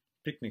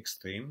 Picnic's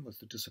theme was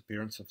the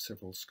disappearance of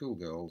several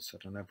schoolgirls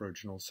at an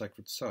Aboriginal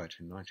sacred site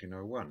in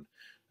 1901,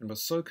 and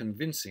was so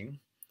convincing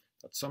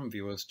that some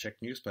viewers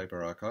checked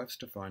newspaper archives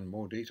to find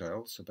more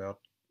details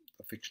about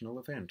the fictional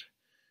event.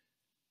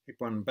 It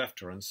won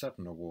BAFTA and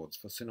Saturn Awards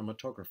for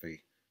cinematography,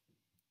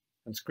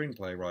 and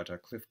screenplay writer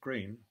Cliff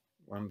Green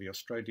won the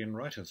Australian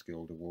Writers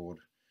Guild Award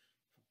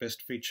for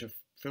Best Feature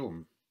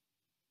Film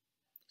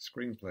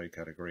Screenplay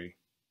category.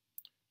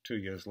 2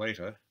 years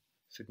later,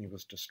 Sydney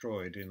was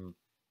destroyed in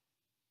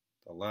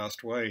The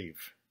Last Wave,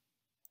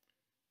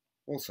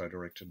 also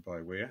directed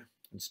by Weir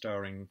and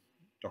starring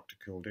Dr.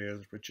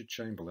 Kildare's Richard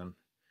Chamberlain.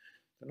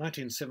 The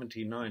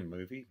 1979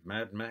 movie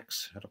Mad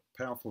Max had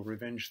a powerful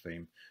revenge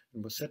theme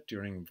and was set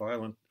during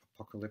violent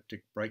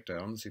apocalyptic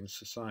breakdowns in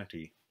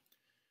society.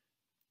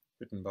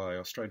 Written by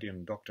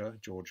Australian doctor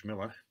George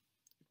Miller,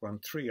 it won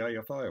 3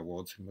 AFI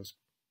awards and was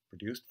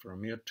produced for a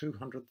mere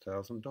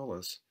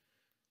 $200,000,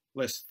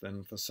 less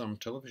than for some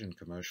television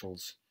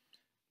commercials.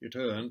 It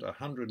earned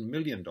 $100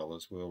 million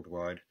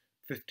worldwide,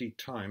 50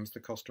 times the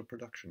cost of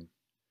production.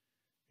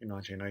 In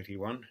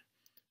 1981,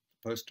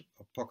 the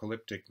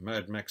post-apocalyptic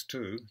Mad Max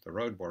 2, The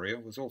Road Warrior,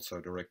 was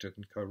also directed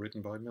and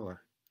co-written by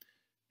Miller.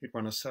 It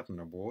won a Saturn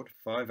Award,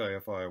 5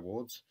 AFI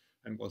awards,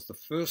 and was the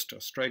first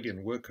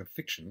Australian work of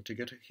fiction to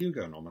get a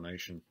Hugo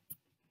nomination.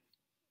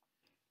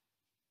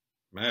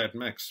 Mad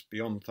Max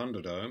Beyond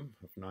Thunderdome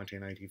of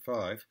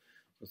 1985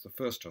 was the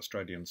first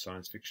Australian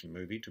science fiction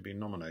movie to be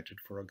nominated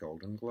for a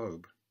Golden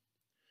Globe.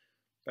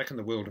 Back in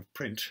the world of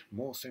print,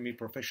 more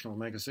semi-professional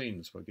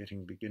magazines were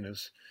getting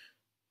beginners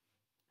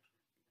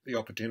the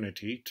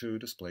opportunity to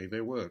display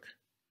their work.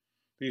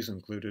 These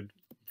included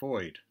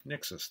Void,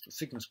 Nexus, The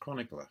Cygnus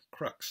Chronicler,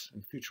 Crux,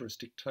 and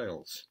Futuristic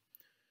Tales.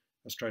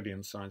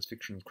 Australian science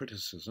fiction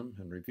criticism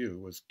and review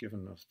was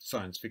given a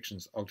science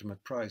fiction's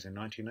ultimate prize in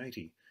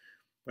 1980,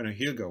 when a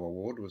Hugo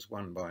Award was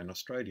won by an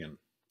Australian,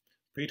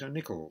 Peter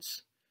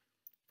Nichols,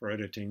 for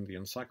editing the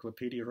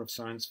Encyclopedia of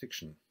Science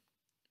Fiction.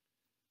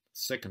 The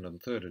second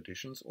and third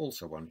editions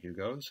also won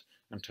Hugos,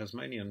 and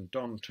Tasmanian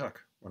Don Tuck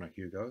won a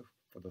Hugo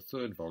for the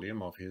third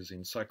volume of his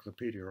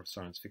Encyclopedia of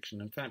Science Fiction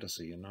and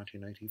Fantasy in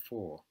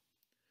 1984.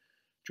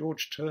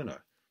 George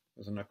Turner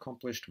was an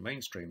accomplished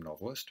mainstream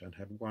novelist and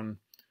had won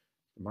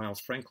the Miles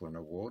Franklin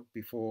Award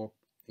before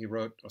he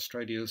wrote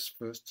Australia's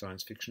first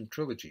science fiction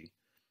trilogy,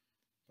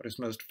 but his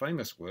most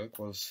famous work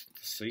was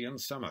The Sea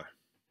and Summer.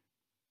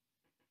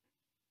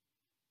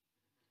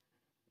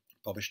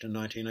 Published in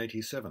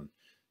 1987,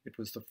 it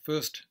was the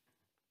first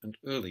and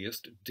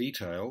earliest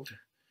detailed,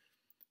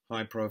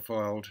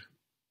 high-profile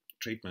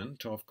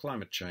treatment of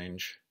climate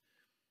change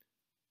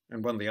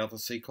and won the Arthur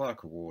C.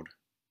 Clarke Award.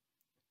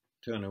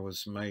 Turner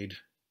was made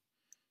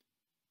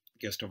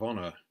guest of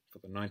honour for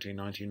the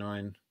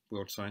 1999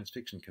 World Science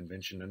Fiction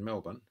Convention in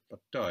Melbourne, but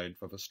died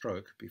of a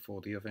stroke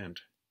before the event.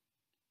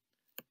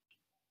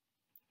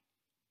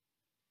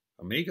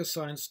 Amiga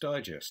Science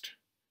Digest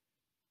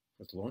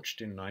was launched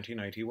in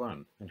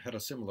 1981 and had a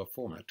similar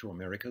format to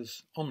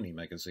America's Omni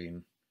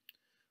magazine.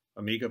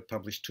 Amiga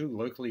published 2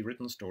 locally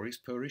written stories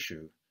per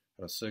issue,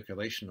 had a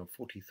circulation of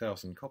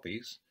 40,000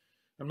 copies,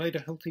 and made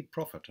a healthy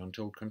profit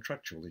until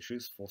contractual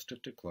issues forced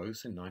it to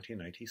close in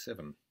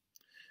 1987.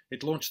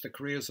 It launched the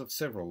careers of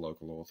several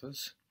local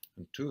authors,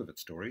 and 2 of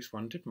its stories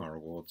won Ditmar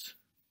Awards.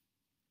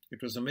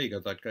 It was Amiga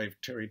that gave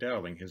Terry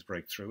Dowling his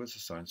breakthrough as a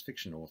science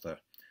fiction author,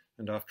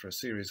 and after a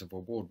series of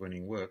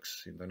award-winning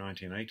works in the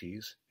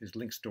 1980s, his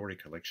Link story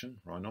collection,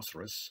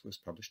 Rhinoceros, was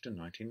published in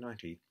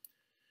 1990.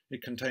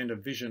 It contained a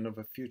vision of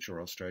a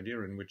future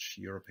Australia in which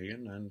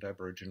European and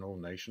Aboriginal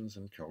nations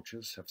and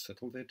cultures have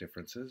settled their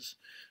differences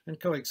and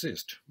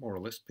coexist more or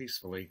less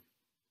peacefully.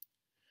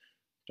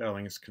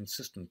 Dowling's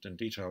consistent and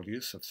detailed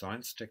use of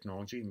science,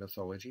 technology,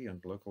 mythology,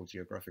 and local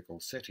geographical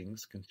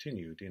settings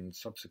continued in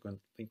subsequent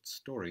Linked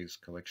Stories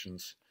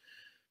collections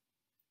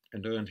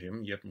and earned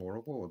him yet more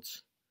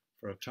awards.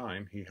 For a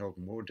time, he held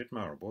more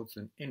Ditmar Awards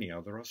than any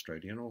other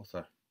Australian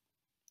author.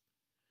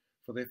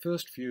 For their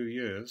first few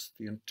years,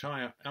 the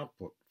entire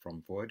output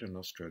from Void in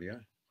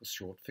Australia was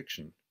short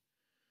fiction.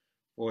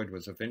 Void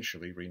was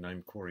eventually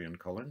renamed Corey and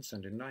Collins,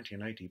 and in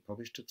 1980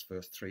 published its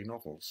first 3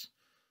 novels.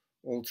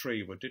 All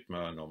 3 were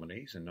Ditmar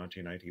nominees in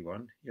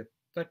 1981, yet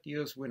that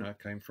year's winner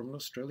came from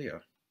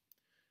Australia.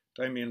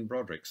 Damien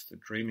Broderick's The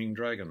Dreaming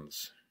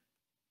Dragons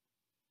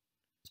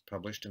was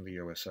published in the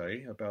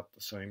USA about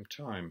the same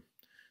time.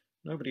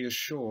 Nobody is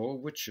sure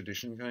which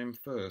edition came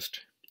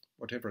first.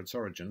 Whatever its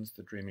origins,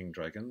 The Dreaming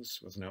Dragons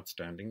was an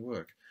outstanding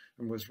work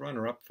and was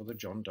runner-up for the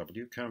John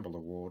W. Campbell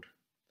Award.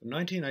 The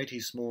 1980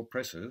 small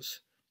presses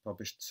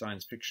published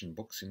science fiction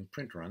books in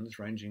print runs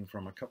ranging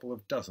from a couple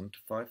of dozen to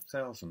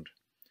 5,000.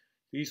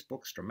 These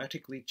books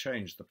dramatically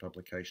changed the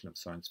publication of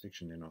science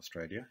fiction in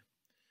Australia.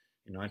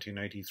 In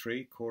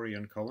 1983, Corey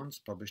and Collins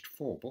published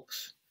 4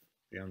 books,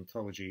 the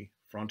anthology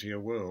Frontier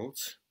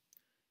Worlds,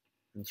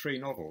 and 3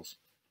 novels,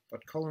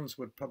 but Collins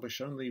would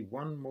publish only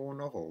 1 more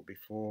novel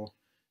before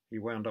he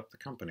wound up the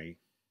company.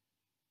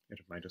 It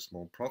had made a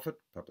small profit,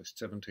 published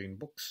 17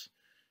 books,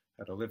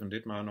 had 11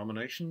 Ditmar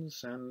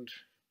nominations, and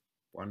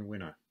 1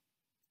 winner.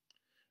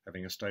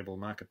 Having a stable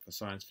market for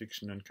science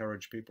fiction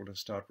encouraged people to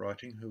start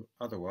writing who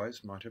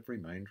otherwise might have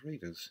remained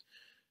readers.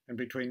 And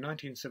between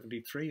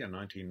 1973 and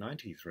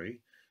 1993,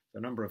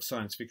 the number of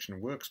science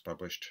fiction works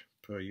published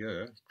per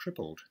year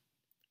tripled.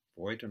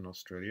 Void in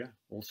Australia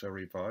also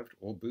revived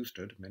or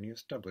boosted many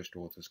established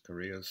authors'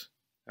 careers.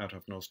 Out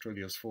of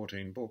Australia's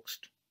 14 books,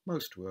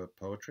 most were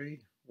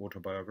poetry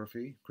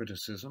autobiography,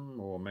 criticism,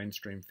 or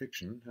mainstream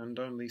fiction, and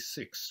only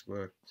 6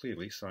 were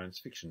clearly science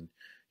fiction,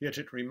 yet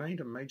it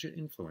remained a major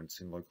influence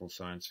in local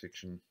science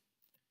fiction.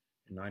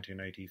 In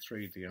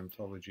 1983, the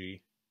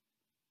anthology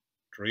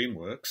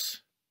Dreamworks,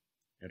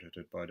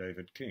 edited by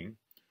David King,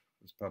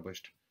 was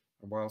published,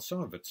 and while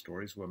some of its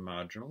stories were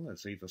marginal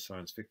as either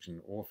science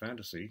fiction or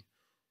fantasy,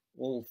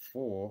 all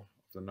 4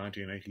 of the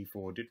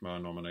 1984 Ditmar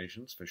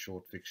nominations for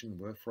short fiction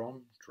were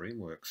from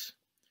Dreamworks.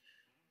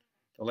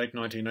 The late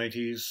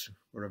 1980s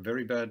were a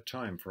very bad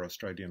time for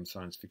Australian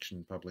science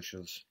fiction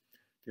publishers.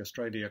 The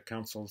Australia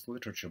Council's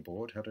Literature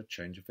Board had a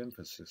change of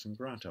emphasis in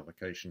grant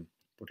allocation,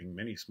 putting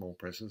many small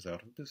presses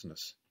out of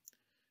business.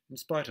 In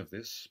spite of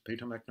this,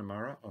 Peter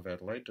McNamara of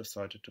Adelaide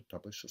decided to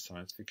publish a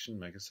science fiction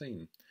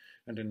magazine,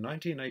 and in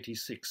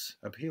 1986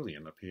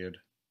 Aphelion appeared.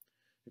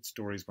 Its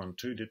stories won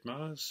 2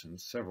 Ditmars and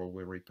several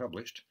were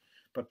republished,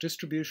 but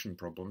distribution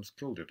problems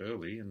killed it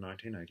early in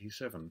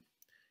 1987.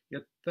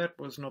 Yet that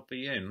was not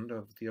the end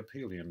of the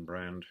Aphelion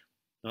brand.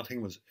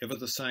 Nothing was ever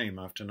the same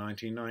after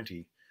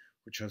 1990,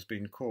 which has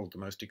been called the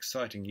most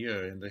exciting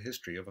year in the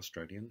history of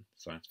Australian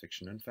science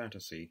fiction and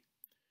fantasy.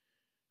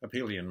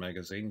 Aphelion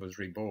magazine was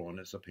reborn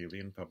as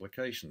Aphelion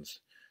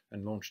Publications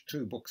and launched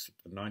 2 books at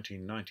the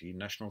 1990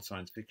 National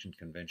Science Fiction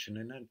Convention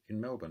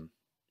in Melbourne.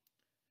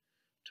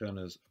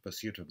 Turner's A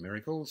Pursuit of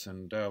Miracles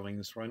and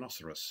Dowling's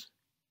Rhinoceros.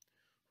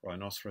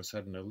 Rhinoceros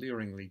had an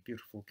alluringly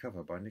beautiful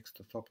cover by Nick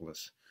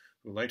Stathopoulos,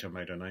 who later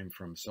made a name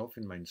for himself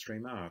in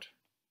mainstream art.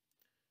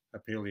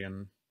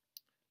 Aphelion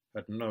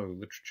had no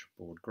Literature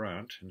Board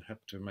grant and had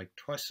to make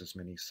twice as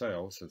many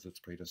sales as its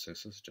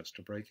predecessors just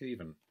to break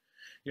even,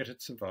 yet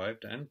it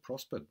survived and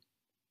prospered.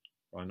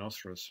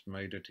 Rhinoceros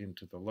made it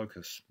into the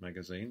Locus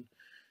magazine,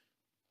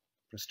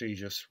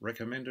 prestigious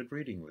recommended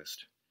reading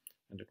list,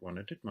 and it won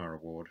a Ditmar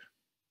Award.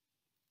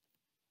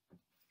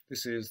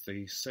 This is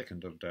the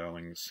second of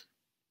Dowling's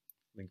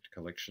linked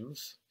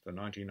collections, the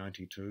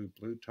 1992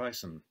 Blue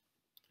Tyson.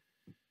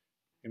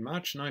 In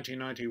March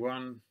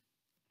 1991,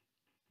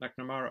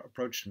 McNamara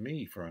approached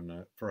me for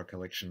a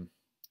collection.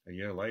 A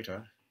year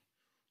later,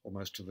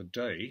 almost to the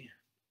day,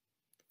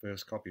 the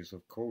first copies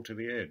of Call to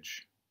the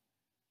Edge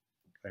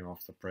came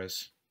off the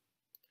press.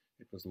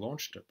 It was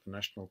launched at the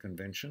National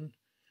Convention,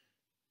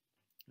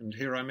 and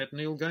here I met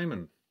Neil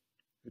Gaiman,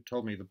 who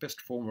told me the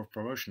best form of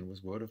promotion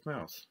was word of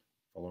mouth.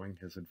 Following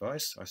his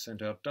advice, I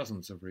sent out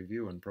dozens of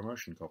review and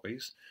promotion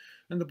copies,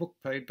 and the book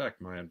paid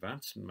back my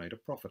advance and made a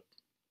profit.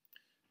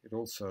 It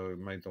also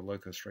made the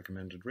Locus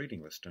recommended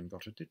reading list and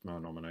got a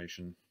Ditmar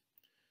nomination.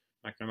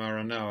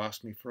 McNamara now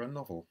asked me for a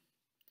novel.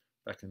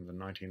 Back in the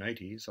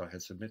 1980s, I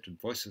had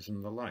submitted Voices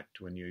in the Light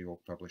to a New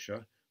York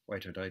publisher,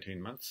 waited 18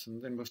 months,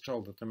 and then was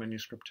told that the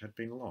manuscript had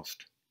been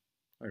lost.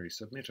 I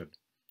resubmitted.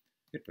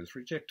 It was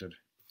rejected.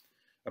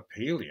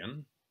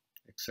 Aphelion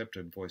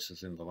accepted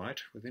Voices in the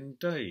Light within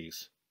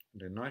days,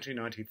 and in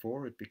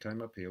 1994 it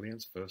became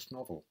Aphelion's first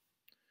novel.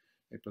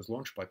 It was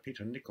launched by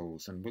Peter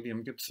Nichols and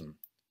William Gibson,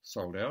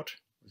 sold out,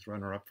 was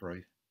runner-up for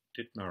a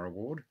Ditmar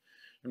Award,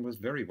 and was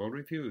very well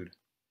reviewed.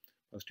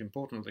 Most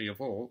importantly of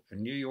all, a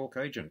New York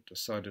agent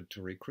decided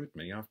to recruit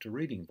me after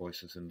reading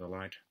Voices in the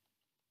Light.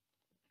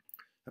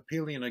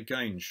 Aphelion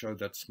again showed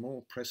that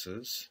small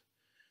presses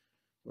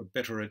were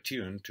better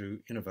attuned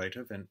to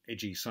innovative and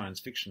edgy science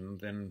fiction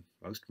than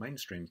most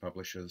mainstream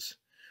publishers,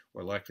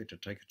 were likely to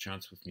take a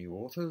chance with new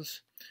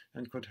authors,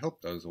 and could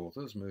help those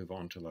authors move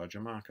on to larger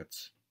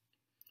markets.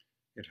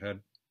 It had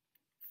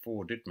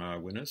 4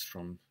 Ditmar winners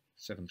from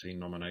 17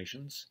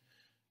 nominations,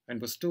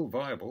 and was still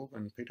viable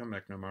when Peter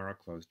McNamara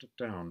closed it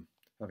down,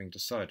 having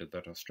decided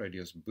that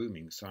Australia's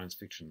booming science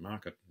fiction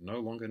market no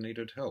longer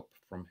needed help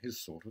from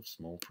his sort of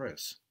small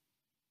press.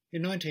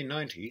 In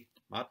 1990,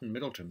 Martin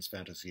Middleton's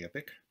fantasy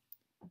epic,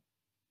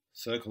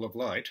 Circle of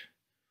Light,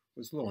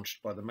 was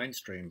launched by the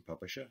mainstream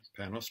publisher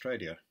Pan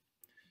Australia.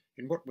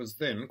 In what was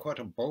then quite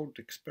a bold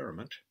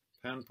experiment,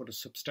 Pan put a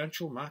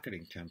substantial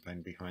marketing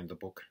campaign behind the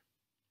book.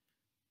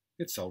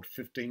 It sold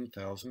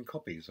 15,000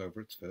 copies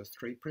over its first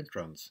 3 print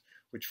runs,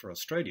 which for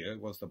Australia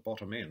was the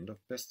bottom end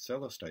of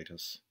bestseller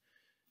status.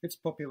 Its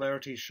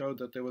popularity showed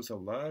that there was a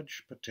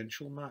large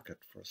potential market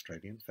for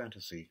Australian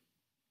fantasy.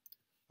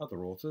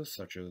 Other authors,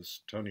 such as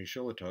Tony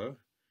Shillito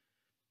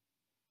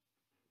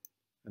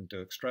and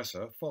Dirk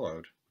Strasser,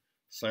 followed.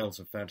 Sales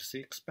of fantasy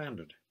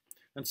expanded,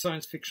 and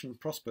science fiction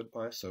prospered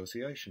by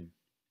association.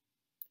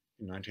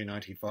 In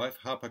 1995,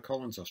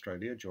 HarperCollins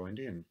Australia joined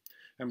in,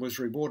 and was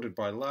rewarded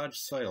by large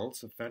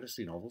sales of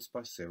fantasy novels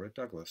by Sarah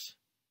Douglas.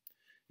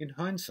 In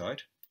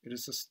hindsight, it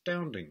is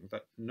astounding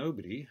that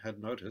nobody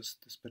had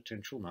noticed this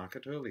potential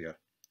market earlier.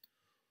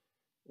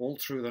 All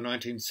through the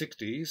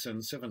 1960s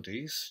and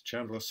 70s,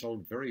 Chandler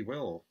sold very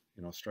well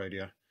in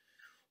Australia,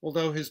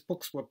 although his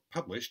books were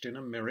published in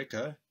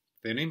America,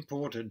 then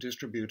imported,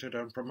 distributed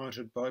and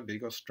promoted by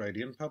big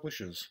Australian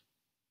publishers.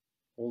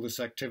 All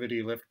this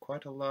activity left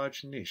quite a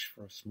large niche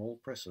for small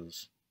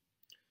presses.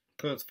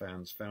 Perth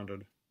fans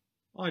founded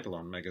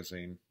Eidolon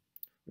magazine,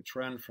 which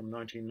ran from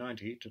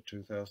 1990 to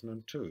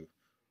 2002,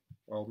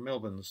 while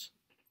Melbourne's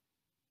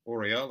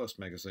Aurealis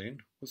magazine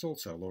was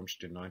also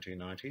launched in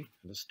 1990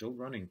 and is still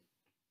running.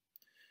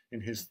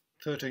 In his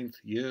 13th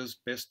year's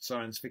best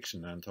science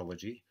fiction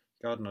anthology,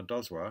 Gardner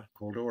Dozois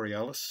called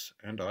Aurealis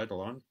and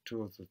Eidolon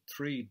two of the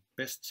three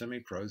best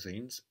semi-pro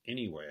zines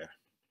anywhere.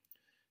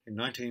 In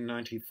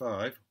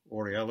 1995,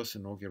 Aurealis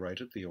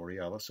inaugurated the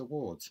Aurealis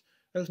Awards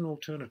as an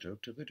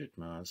alternative to the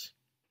Ditmars.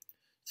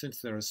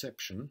 Since their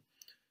inception,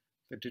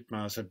 the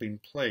Ditmars had been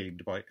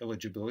plagued by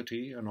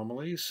eligibility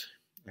anomalies,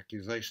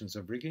 accusations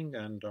of rigging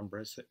and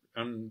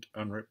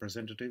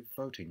unrepresentative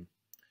voting.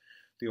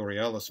 The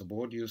Aurealis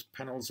Award used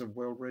panels of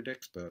well-read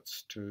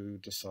experts to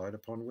decide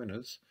upon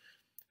winners,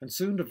 and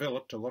soon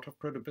developed a lot of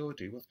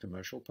credibility with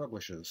commercial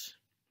publishers.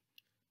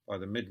 By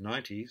the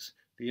mid-90s,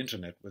 the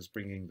internet was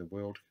bringing the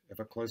world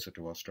ever closer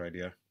to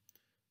Australia.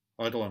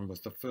 Eidolon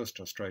was the first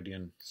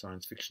Australian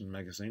science fiction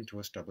magazine to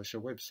establish a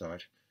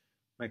website,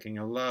 making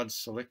a large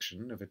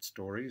selection of its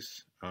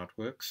stories,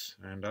 artworks,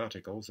 and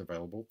articles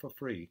available for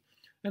free,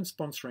 and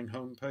sponsoring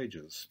home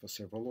pages for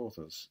several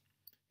authors.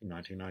 In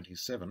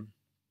 1997,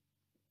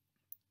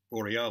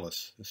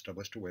 Aurealis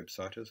established a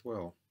website as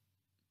well.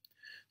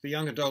 The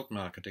young adult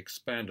market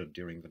expanded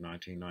during the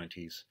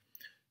 1990s,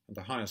 and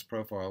the highest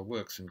profile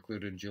works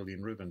included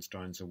Julian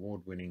Rubinstein's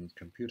award-winning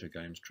computer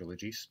games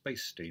trilogy,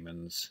 Space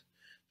Demons.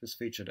 This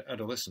featured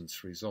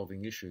adolescents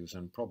resolving issues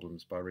and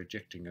problems by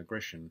rejecting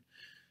aggression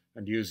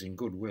and using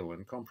goodwill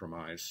and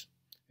compromise.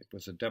 It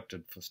was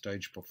adapted for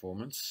stage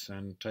performance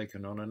and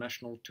taken on a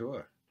national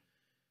tour.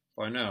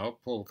 By now,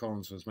 Paul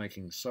Collins was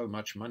making so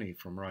much money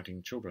from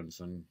writing children's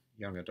and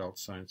young adult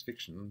science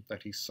fiction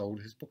that he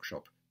sold his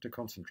bookshop to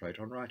concentrate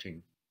on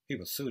writing. He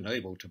was soon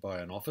able to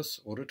buy an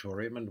office,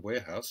 auditorium and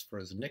warehouse for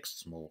his next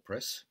small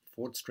press,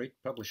 Ford Street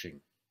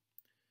Publishing.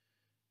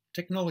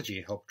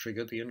 Technology helped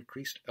trigger the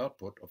increased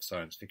output of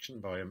science fiction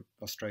by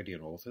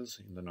Australian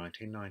authors in the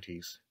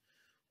 1990s.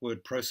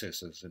 Word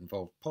processors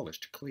involved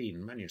polished,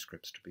 clean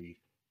manuscripts to be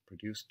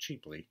produced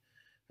cheaply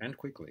and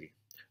quickly,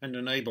 and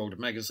enabled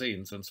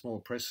magazines and small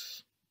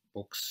press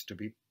books to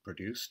be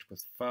produced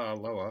with far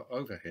lower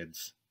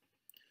overheads.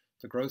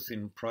 The growth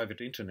in private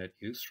internet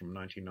use from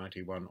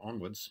 1991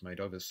 onwards made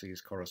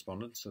overseas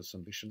correspondence and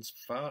submissions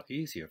far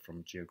easier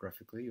from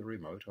geographically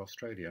remote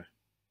Australia.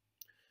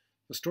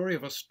 The story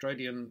of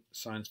Australian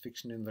science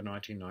fiction in the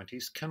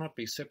 1990s cannot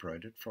be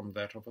separated from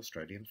that of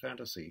Australian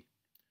fantasy.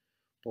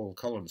 Paul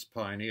Collins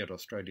pioneered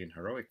Australian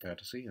heroic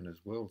fantasy in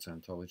his Worlds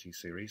anthology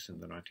series in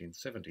the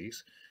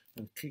 1970s,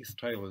 and Keith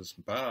Taylor's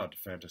Bard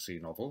fantasy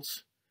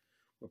novels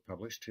were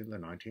published in the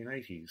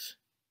 1980s.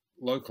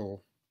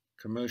 Local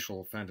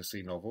commercial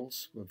fantasy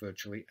novels were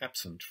virtually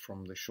absent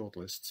from the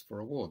shortlists for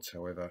awards,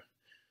 however,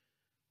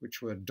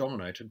 which were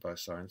dominated by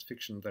science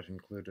fiction that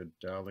included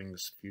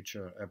Darling's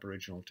future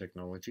Aboriginal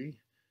technology,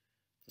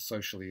 the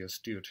socially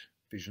astute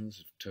visions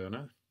of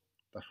Turner,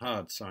 the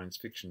hard science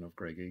fiction of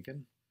Greg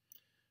Egan,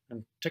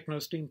 and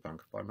techno-steampunk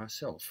by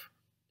myself.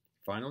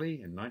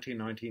 Finally, in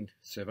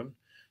 1997,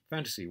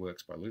 fantasy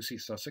works by Lucy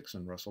Sussex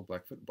and Russell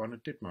Blackford won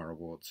at Ditmar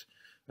Awards,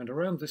 and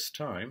around this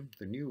time,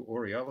 the new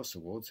Aurealis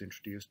Awards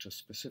introduced a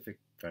specific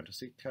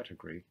fantasy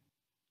category.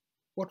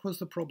 What was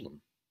the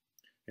problem?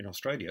 In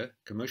Australia,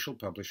 commercial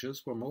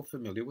publishers were more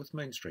familiar with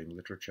mainstream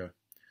literature.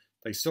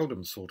 They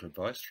seldom sought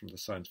advice from the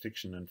science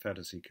fiction and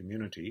fantasy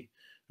community,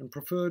 and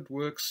preferred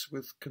works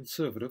with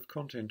conservative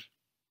content.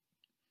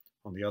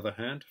 On the other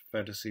hand,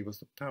 fantasy was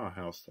the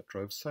powerhouse that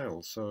drove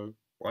sales, so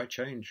why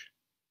change?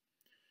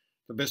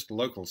 The best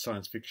local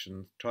science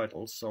fiction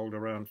titles sold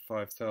around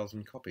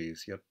 5,000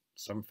 copies, yet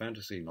some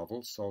fantasy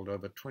novels sold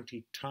over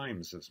 20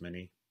 times as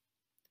many.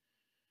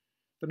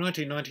 The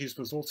 1990s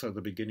was also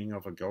the beginning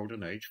of a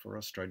golden age for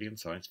Australian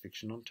science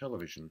fiction on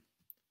television.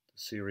 The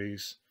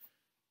series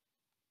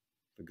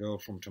The Girl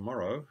from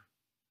Tomorrow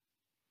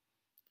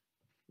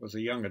was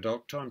a young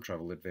adult time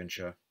travel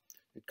adventure.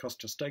 It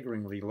cost a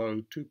staggeringly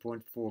low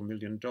 $2.4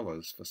 million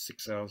for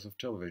 6 hours of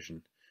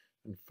television,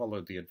 and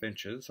followed the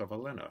adventures of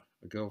Elena,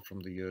 a girl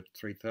from the year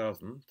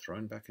 3000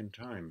 thrown back in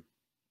time.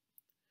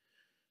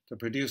 The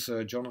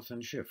producer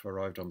Jonathan Schiff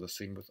arrived on the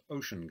scene with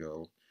Ocean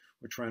Girl,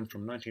 which ran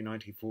from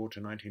 1994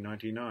 to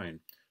 1999,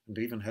 and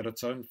even had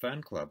its own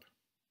fan club.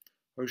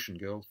 Ocean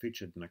Girl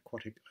featured an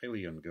aquatic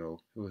alien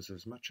girl who was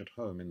as much at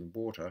home in the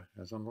water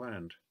as on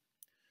land.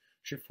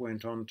 Schiff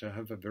went on to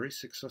have a very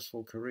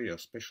successful career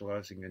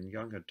specializing in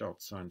young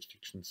adult science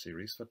fiction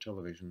series for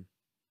television.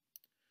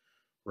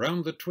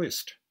 Round the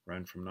Twist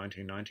ran from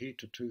 1990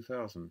 to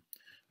 2000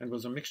 and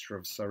was a mixture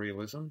of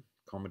surrealism,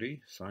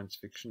 comedy, science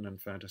fiction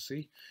and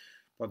fantasy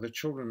by the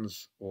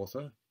children's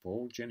author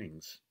Paul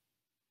Jennings.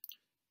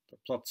 The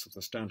plots of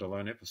the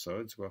standalone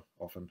episodes were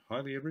often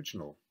highly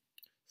original,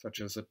 such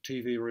as a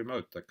TV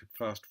remote that could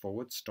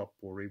fast-forward, stop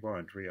or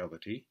rewind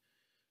reality,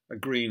 a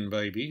green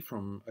baby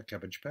from a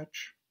cabbage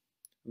patch,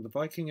 and the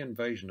Viking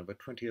invasion of a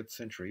 20th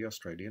century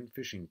Australian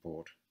fishing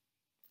port.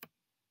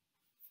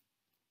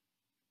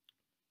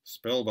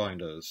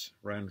 Spellbinders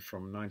ran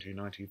from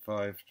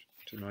 1995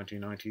 to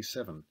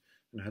 1997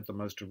 and had the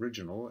most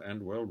original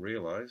and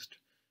well-realised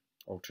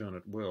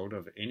alternate world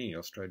of any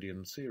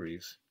Australian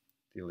series.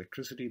 the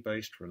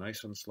electricity-based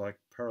Renaissance-like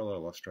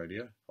parallel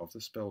Australia of the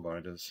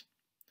Spellbinders.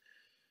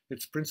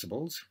 Its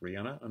principals,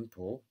 Rhianna and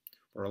Paul,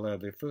 were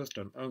allowed their first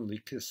and only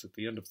kiss at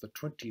the end of the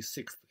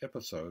 26th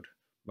episode,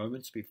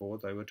 moments before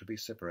they were to be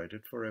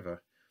separated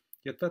forever.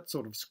 Yet that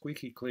sort of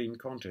squeaky clean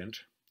content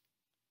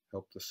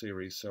helped the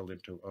series sell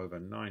into over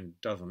 9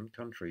 dozen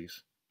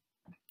countries.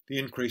 The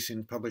increase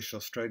in published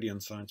Australian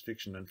science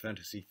fiction and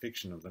fantasy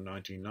fiction of the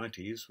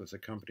 1990s was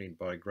accompanied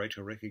by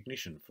greater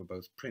recognition for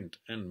both print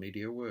and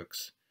media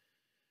works.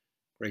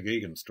 Greg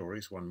Egan's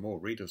stories won more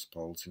readers'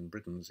 polls in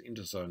Britain's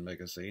Interzone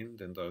magazine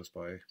than those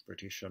by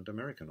British and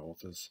American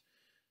authors,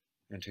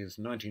 and his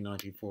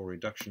 1994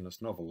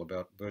 reductionist novel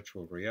about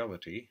virtual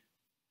reality,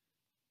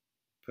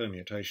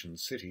 Permutation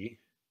City,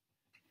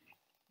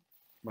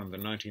 won the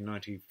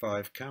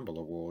 1995 Campbell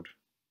Award.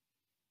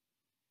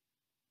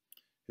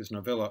 His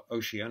novella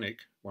Oceanic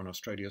won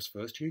Australia's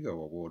first Hugo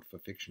Award for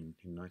fiction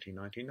in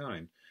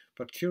 1999,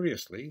 but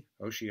curiously,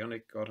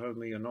 Oceanic got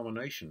only a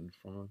nomination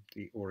from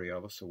the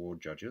Aurealis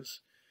Award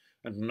judges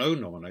and no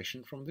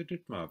nomination from the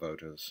Ditmar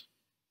voters.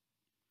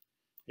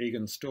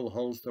 Egan still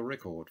holds the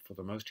record for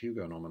the most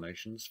Hugo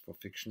nominations for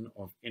fiction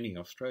of any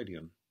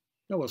Australian.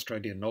 No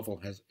Australian novel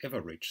has ever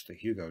reached the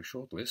Hugo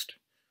shortlist,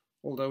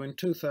 although in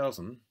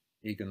 2000,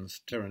 Egan's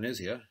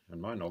Terranesia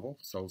and my novel,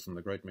 Souls in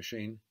the Great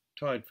Machine,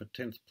 tied for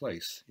 10th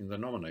place in the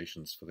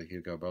nominations for the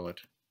Hugo ballot.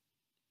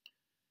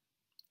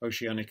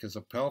 Oceanic is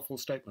a powerful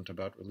statement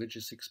about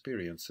religious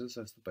experiences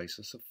as the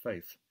basis of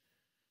faith.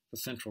 The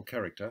central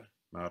character,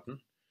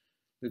 Martin,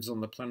 lives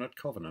on the planet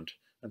Covenant,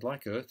 and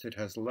like Earth, it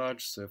has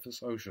large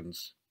surface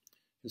oceans.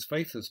 His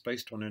faith is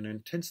based on an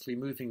intensely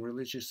moving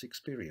religious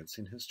experience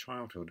in his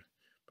childhood,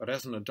 but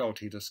as an adult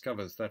he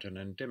discovers that an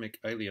endemic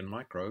alien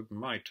microbe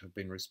might have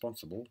been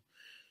responsible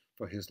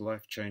for his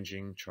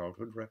life-changing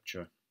childhood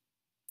rapture.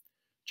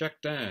 Jack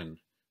Dan,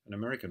 an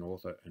American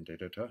author and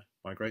editor,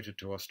 migrated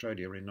to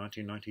Australia in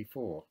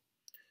 1994.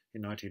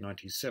 In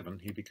 1997,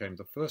 he became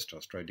the first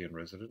Australian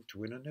resident to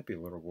win a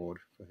Nebula Award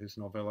for his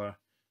novella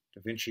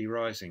Da Vinci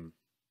Rising.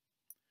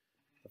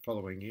 The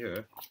following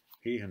year,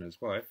 he and his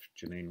wife,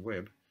 Janine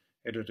Webb,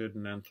 edited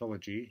an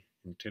anthology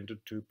intended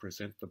to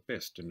present the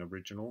best in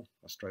original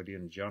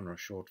Australian genre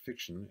short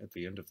fiction at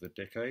the end of the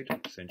decade,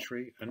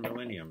 century, and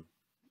millennium.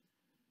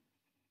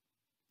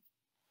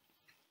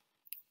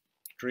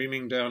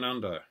 Dreaming Down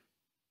Under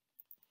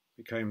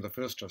became the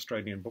first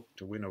Australian book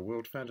to win a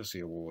World Fantasy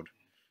Award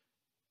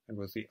and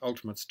was the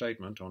ultimate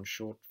statement on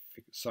short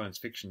science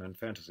fiction and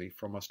fantasy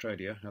from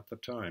Australia at the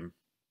time.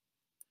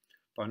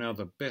 By now,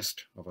 the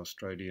best of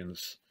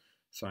Australians'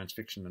 science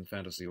fiction and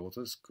fantasy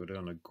authors could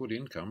earn a good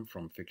income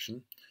from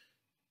fiction,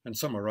 and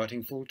some are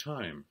writing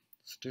full-time.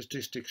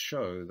 Statistics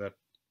show that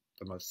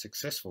the most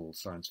successful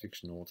science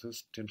fiction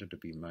authors tended to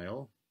be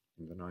male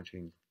in the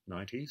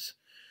 1990s,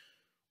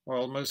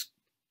 while most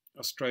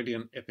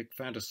Australian epic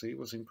fantasy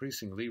was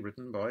increasingly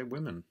written by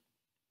women,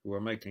 who were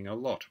making a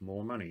lot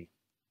more money.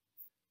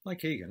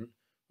 Like Egan,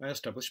 I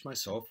established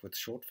myself with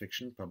short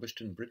fiction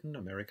published in Britain,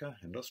 America,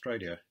 and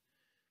Australia.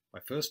 My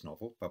first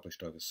novel,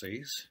 published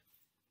overseas,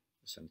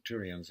 The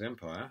Centurion's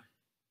Empire,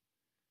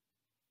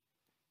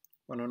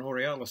 won an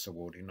Aurealis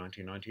Award in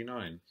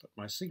 1999, but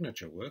my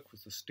signature work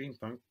was the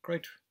steampunk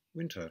Great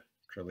Winter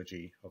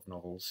trilogy of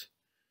novels.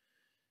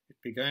 It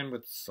began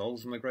with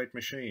Souls in the Great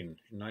Machine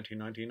in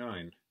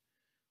 1999,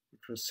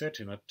 which was set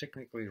in a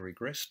technically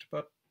regressed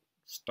but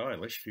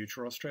stylish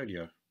future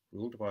Australia,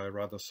 ruled by a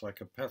rather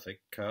psychopathic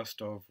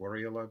cast of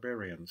warrior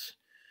librarians.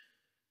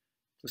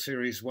 The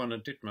series won a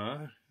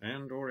Ditmar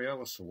and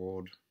Aurealis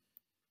Award.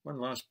 One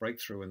last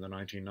breakthrough in the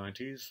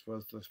 1990s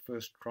was the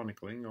first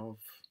chronicling of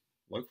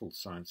local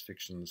science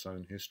fiction's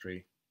own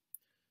history.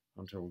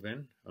 Until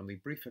then, only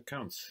brief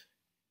accounts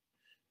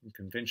in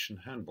convention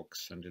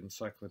handbooks and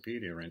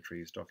encyclopedia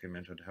entries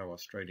documented how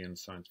Australian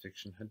science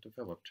fiction had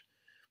developed.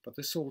 But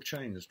this all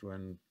changed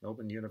when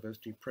Melbourne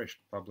University Press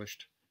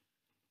published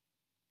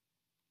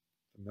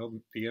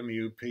the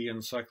MUP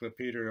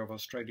Encyclopedia of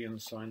Australian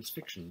Science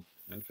Fiction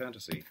and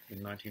Fantasy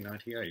in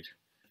 1998.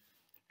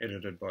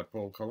 Edited by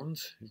Paul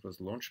Collins, it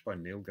was launched by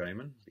Neil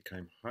Gaiman,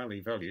 became highly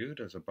valued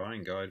as a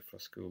buying guide for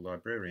school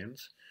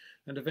librarians,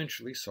 and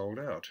eventually sold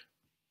out.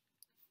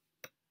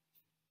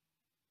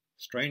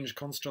 Strange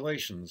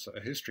Constellations, A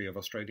History of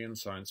Australian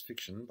Science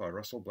Fiction by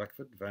Russell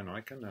Blackford, Van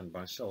Eycken and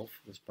myself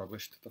was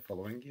published the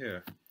following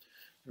year,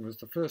 and was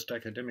the first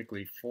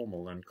academically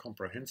formal and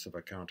comprehensive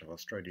account of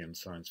Australian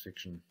science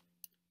fiction.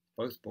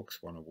 Both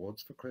books won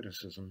awards for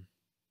criticism.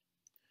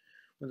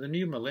 When the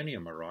new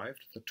millennium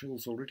arrived, the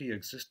tools already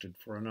existed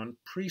for an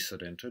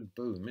unprecedented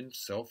boom in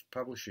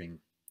self-publishing.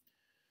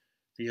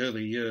 The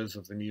early years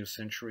of the new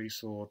century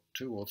saw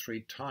 2 or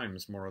 3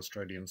 times more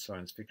Australian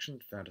science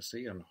fiction,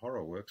 fantasy and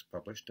horror works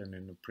published than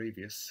in the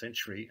previous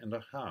century and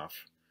a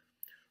half.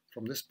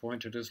 From this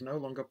point it is no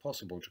longer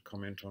possible to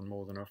comment on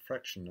more than a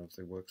fraction of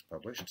the works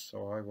published,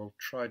 so I will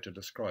try to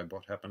describe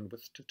what happened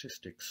with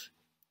statistics.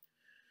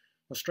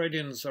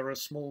 Australians are a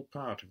small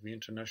part of the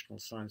international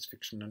science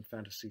fiction and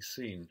fantasy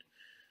scene,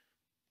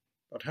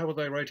 but how are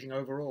they rating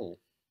overall?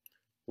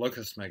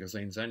 Locus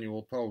magazine's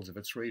annual polls of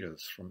its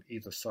readers from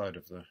either side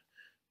of the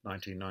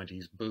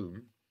 1990s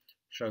boom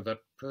show that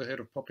per head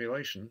of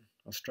population,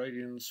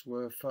 Australians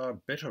were far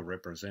better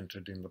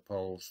represented in the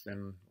polls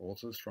than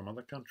authors from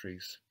other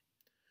countries.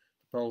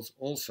 The polls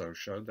also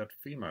showed that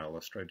female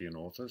Australian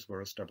authors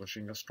were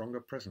establishing a stronger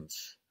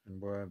presence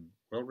and were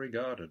well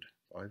regarded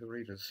by the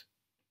readers.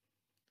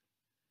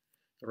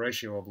 The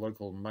ratio of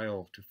local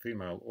male to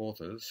female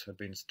authors had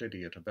been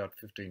steady at about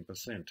 15%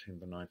 in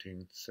the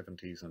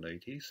 1970s and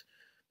 80s,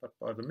 but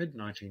by the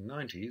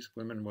mid-1990s,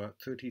 women were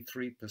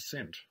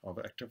 33% of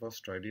active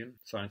Australian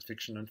science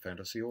fiction and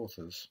fantasy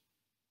authors.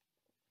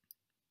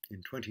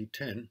 In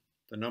 2010,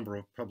 the number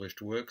of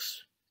published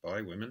works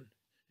by women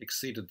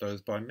exceeded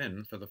those by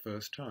men for the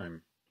first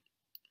time.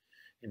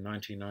 In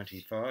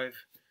 1995,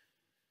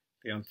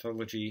 the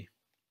anthology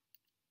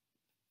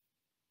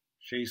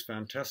She's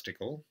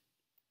Fantastical,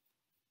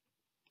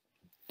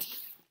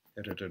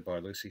 edited by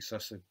Lucy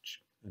Sussage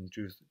and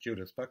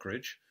Judith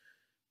Buckridge,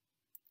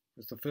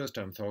 was the first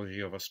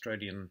anthology of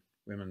Australian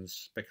women's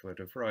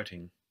speculative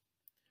writing.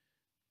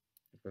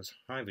 It was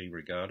highly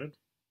regarded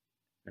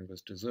and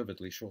was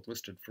deservedly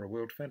shortlisted for a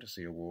World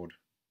Fantasy Award.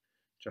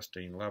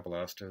 Justine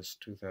Lablaster's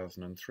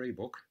 2003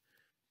 book,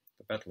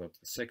 The Battle of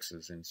the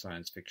Sexes in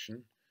Science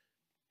Fiction,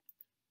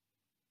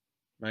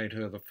 made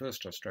her the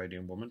first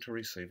Australian woman to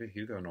receive a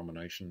Hugo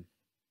nomination.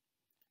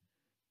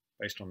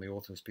 Based on the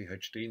author's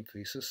PhD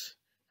thesis,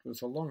 it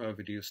was a long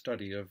overdue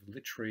study of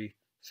literary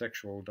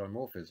sexual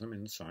dimorphism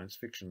in science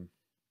fiction.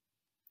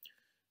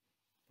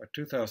 By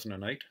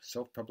 2008,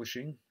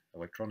 self-publishing,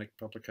 electronic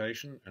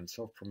publication and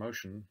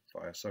self-promotion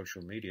via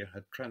social media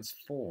had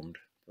transformed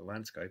the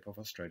landscape of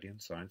Australian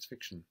science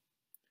fiction.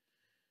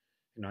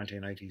 In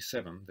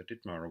 1987, the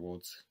Ditmar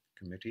Awards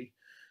Committee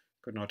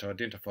could not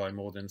identify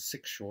more than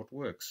 6 short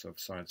works of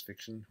science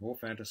fiction or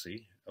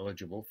fantasy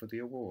eligible for the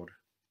award.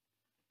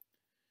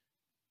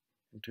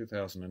 In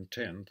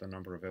 2010, the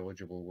number of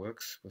eligible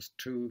works was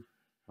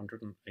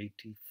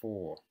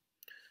 284,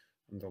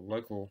 and the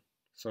local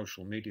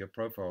social media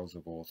profiles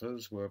of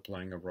authors were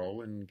playing a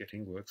role in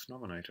getting works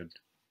nominated.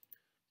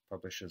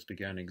 Publishers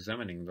began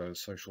examining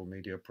those social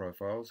media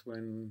profiles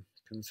when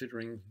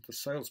considering the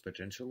sales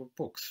potential of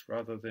books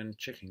rather than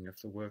checking if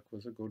the work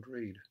was a good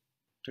read.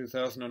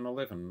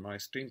 2011, my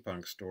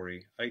steampunk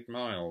story, 8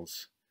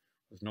 Miles,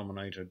 was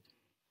nominated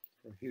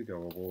for a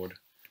Hugo Award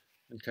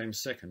and came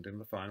second in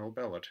the final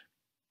ballot.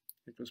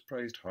 It was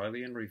praised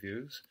highly in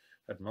reviews,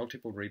 had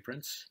multiple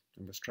reprints,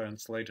 and was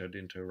translated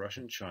into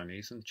Russian,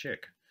 Chinese, and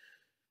Czech.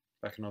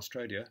 Back in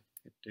Australia,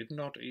 it did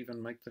not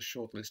even make the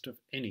shortlist of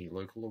any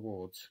local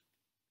awards.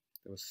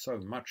 There was so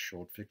much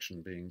short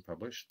fiction being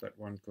published that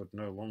one could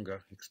no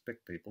longer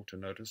expect people to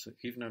notice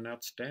even an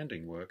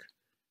outstanding work.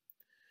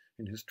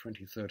 In his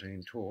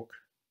 2013 talk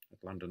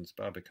at London's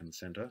Barbican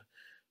Centre,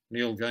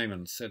 Neil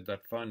Gaiman said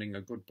that finding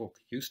a good book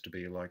used to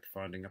be like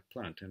finding a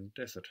plant in a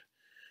desert.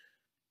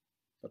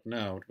 But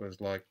now it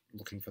was like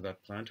looking for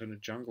that plant in a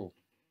jungle.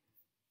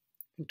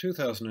 In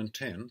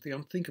 2010, the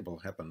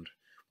unthinkable happened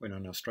when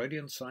an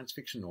Australian science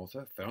fiction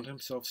author found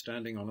himself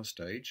standing on a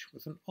stage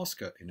with an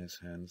Oscar in his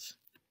hands.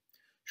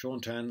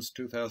 Sean Tan's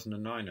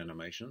 2009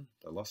 animation,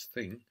 The Lost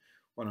Thing,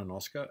 won an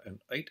Oscar and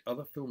 8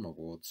 other film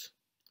awards.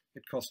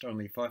 It cost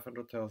only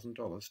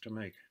 $500,000 to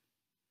make.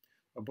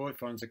 A boy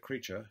finds a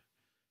creature,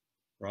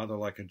 rather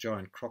like a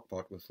giant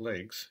crockpot with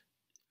legs,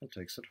 and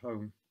takes it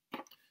home.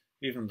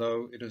 Even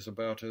though it is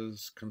about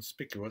as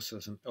conspicuous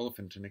as an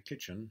elephant in a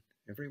kitchen,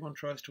 everyone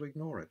tries to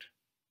ignore it.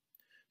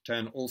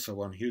 Tan also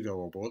won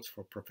Hugo Awards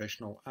for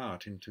Professional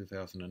Art in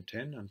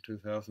 2010 and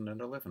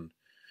 2011,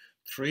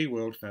 3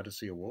 World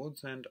Fantasy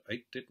Awards and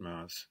 8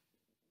 Ditmars.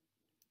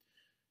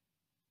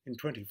 In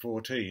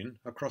 2014,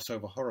 a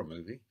crossover horror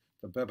movie,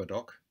 The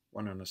Babadook,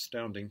 won an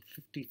astounding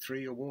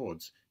 53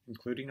 awards,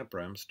 including a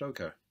Bram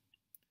Stoker.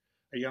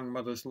 A young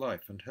mother's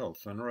life and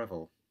health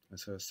unravel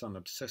as her son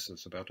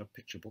obsesses about a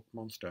picture book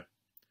monster.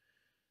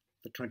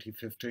 The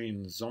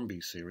 2015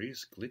 zombie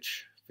series,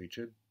 Glitch,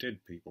 featured dead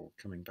people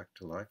coming back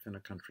to life in a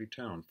country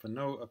town for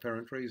no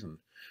apparent reason,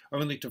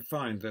 only to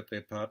find that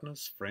their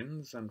partners,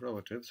 friends and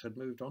relatives had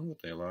moved on with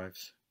their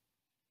lives.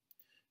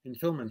 In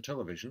film and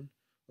television,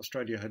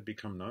 Australia had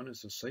become known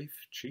as a safe,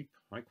 cheap,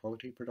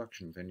 high-quality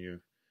production venue,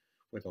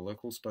 where the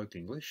locals spoke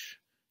English,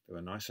 there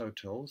were nice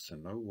hotels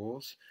and no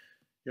wars,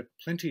 yet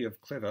plenty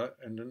of clever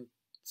and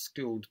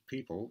skilled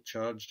people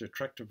charged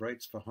attractive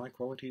rates for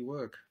high-quality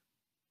work.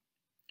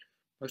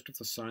 Most of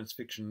the science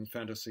fiction,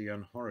 fantasy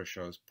and horror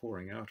shows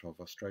pouring out of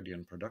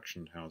Australian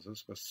production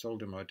houses were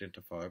seldom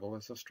identifiable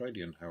as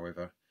Australian,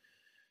 however.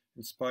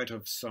 In spite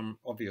of some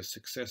obvious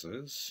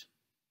successes,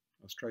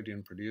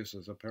 Australian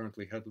producers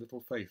apparently had little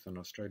faith in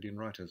Australian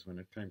writers when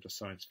it came to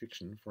science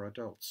fiction for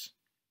adults.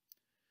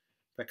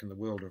 Back in the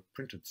world of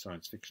printed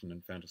science fiction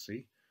and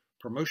fantasy,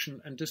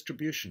 promotion and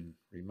distribution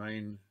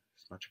remain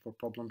as much of a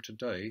problem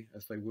today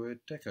as they were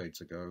decades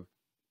ago.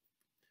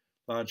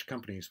 Large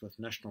companies with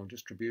national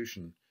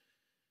distribution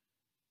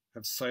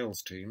have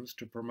sales teams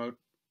to promote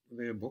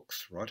their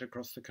books right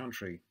across the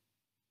country.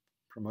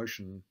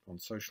 Promotion on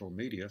social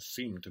media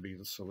seemed to be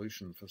the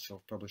solution for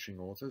self-publishing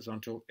authors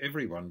until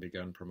everyone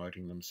began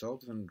promoting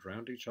themselves and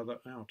drowned each other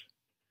out.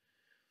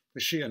 The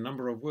sheer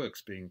number of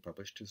works being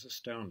published is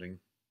astounding.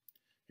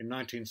 In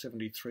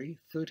 1973,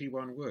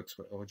 31 works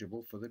were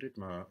eligible for the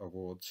Ditmar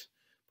Awards.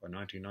 By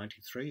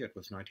 1993, it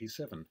was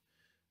 97,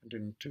 and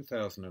in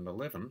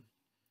 2011,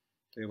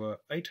 there were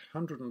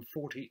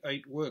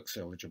 848 works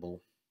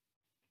eligible.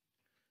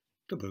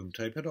 The boom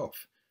tapered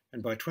off,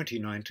 and by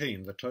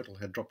 2019 the total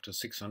had dropped to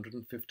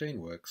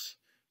 615 works,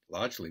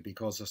 largely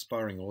because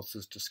aspiring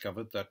authors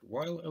discovered that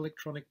while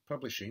electronic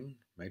publishing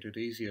made it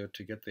easier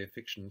to get their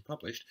fiction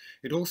published,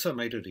 it also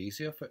made it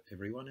easier for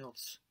everyone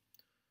else.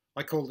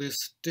 I call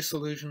this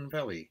Disillusion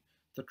Valley,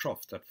 the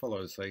trough that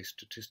follows a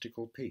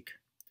statistical peak.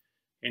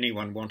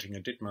 Anyone wanting a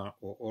Ditmar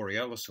or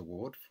Aurealis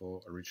Award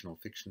for original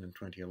fiction in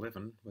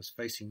 2011 was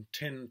facing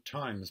 10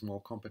 times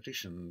more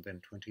competition than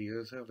 20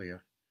 years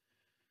earlier.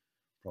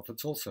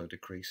 Profits also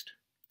decreased.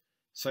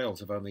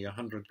 Sales of only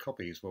 100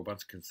 copies were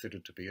once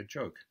considered to be a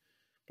joke,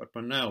 but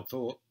were now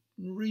thought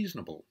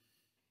reasonable.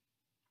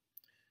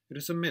 It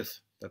is a myth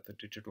that the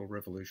digital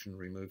revolution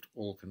removed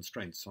all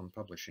constraints on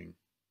publishing.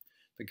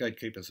 The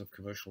gatekeepers of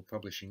commercial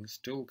publishing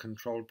still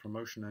controlled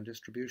promotion and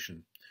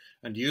distribution,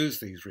 and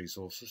used these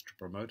resources to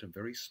promote a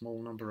very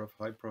small number of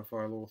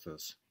high-profile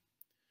authors.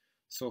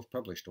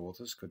 Self-published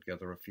authors could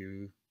gather a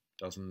few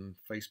dozen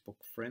Facebook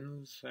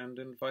friends and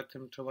invite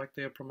them to like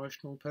their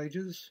promotional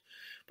pages,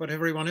 but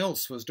everyone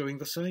else was doing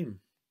the same.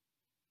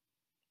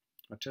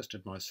 I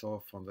tested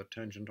myself on the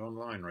Tangent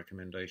Online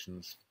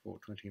recommendations for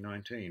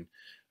 2019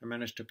 and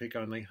managed to pick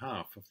only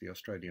half of the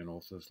Australian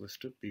authors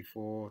listed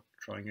before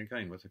trying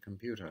again with a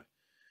computer,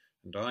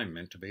 and I'm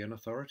meant to be an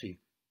authority.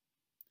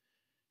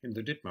 In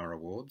the Ditmar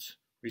Awards,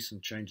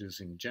 recent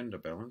changes in gender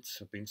balance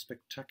have been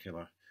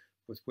spectacular,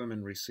 with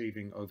women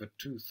receiving over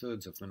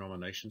 2/3 of the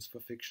nominations for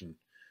fiction,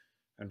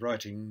 and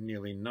writing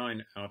nearly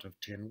 9 out of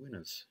 10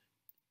 winners.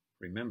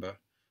 Remember,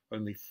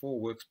 only 4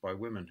 works by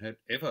women had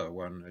ever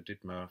won a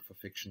Ditmar for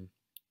fiction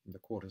in the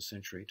quarter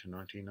century to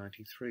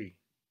 1993.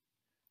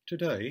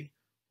 Today,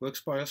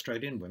 works by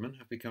Australian women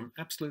have become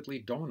absolutely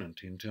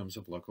dominant in terms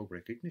of local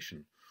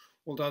recognition,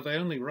 although they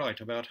only write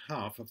about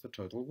half of the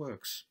total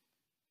works.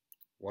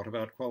 What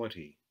about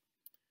quality?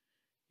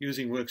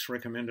 Using works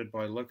recommended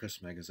by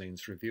Locus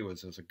magazine's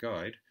reviewers as a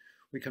guide,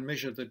 we can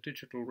measure the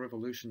digital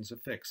revolution's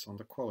effects on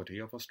the quality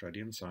of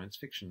Australian science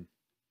fiction.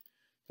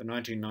 The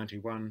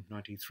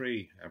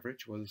 1991-93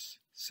 average was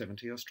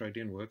 70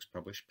 Australian works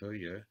published per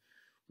year,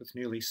 with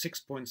nearly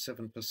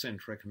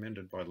 6.7%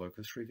 recommended by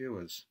Locus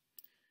reviewers.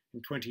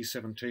 In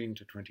 2017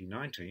 to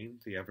 2019,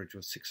 the average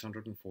was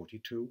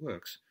 642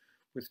 works,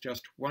 with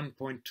just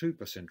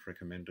 1.2%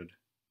 recommended.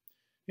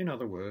 In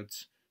other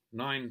words,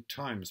 9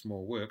 times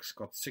more works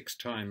got 6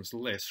 times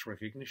less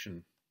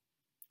recognition.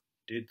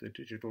 Did the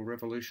digital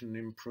revolution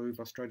improve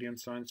Australian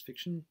science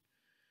fiction?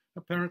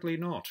 Apparently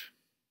not.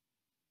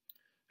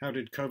 How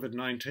did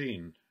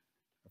COVID-19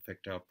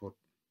 affect output?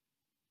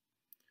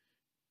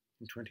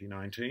 In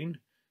 2019,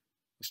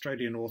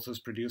 Australian authors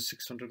produced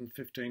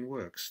 615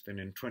 works. Then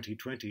in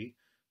 2020,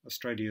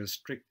 Australia's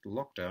strict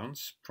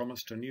lockdowns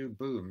promised a new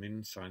boom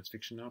in science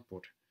fiction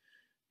output.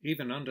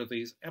 Even under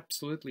these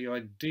absolutely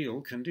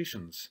ideal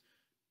conditions,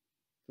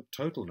 the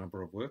total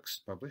number of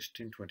works published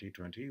in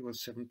 2020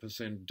 was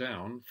 7%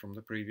 down from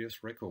the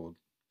previous record,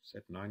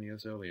 set 9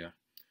 years earlier.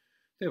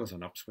 There was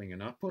an upswing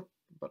in output,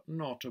 but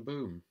not a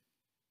boom.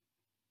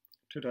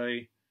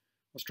 Today,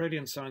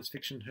 Australian science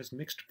fiction has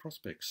mixed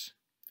prospects.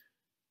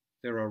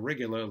 There are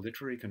regular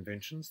literary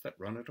conventions that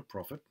run at a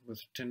profit,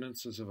 with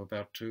attendances of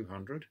about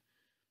 200,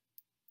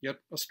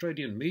 yet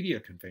Australian media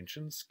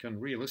conventions can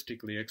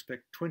realistically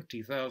expect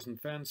 20,000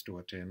 fans to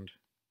attend.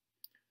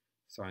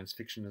 Science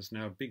fiction is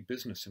now big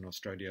business in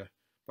Australia,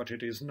 but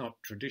it is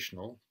not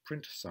traditional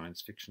print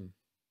science fiction.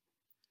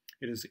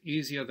 It is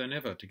easier than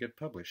ever to get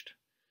published,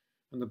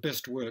 and the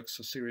best works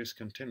are serious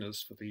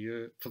contenders for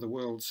the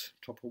world's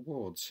top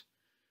awards.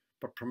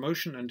 But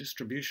promotion and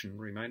distribution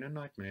remain a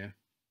nightmare.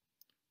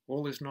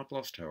 All is not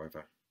lost,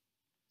 however.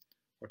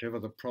 Whatever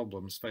the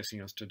problems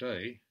facing us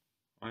today,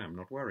 I am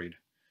not worried.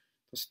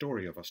 The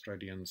story of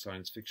Australian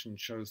science fiction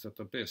shows that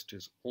the best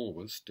is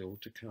always still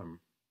to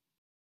come.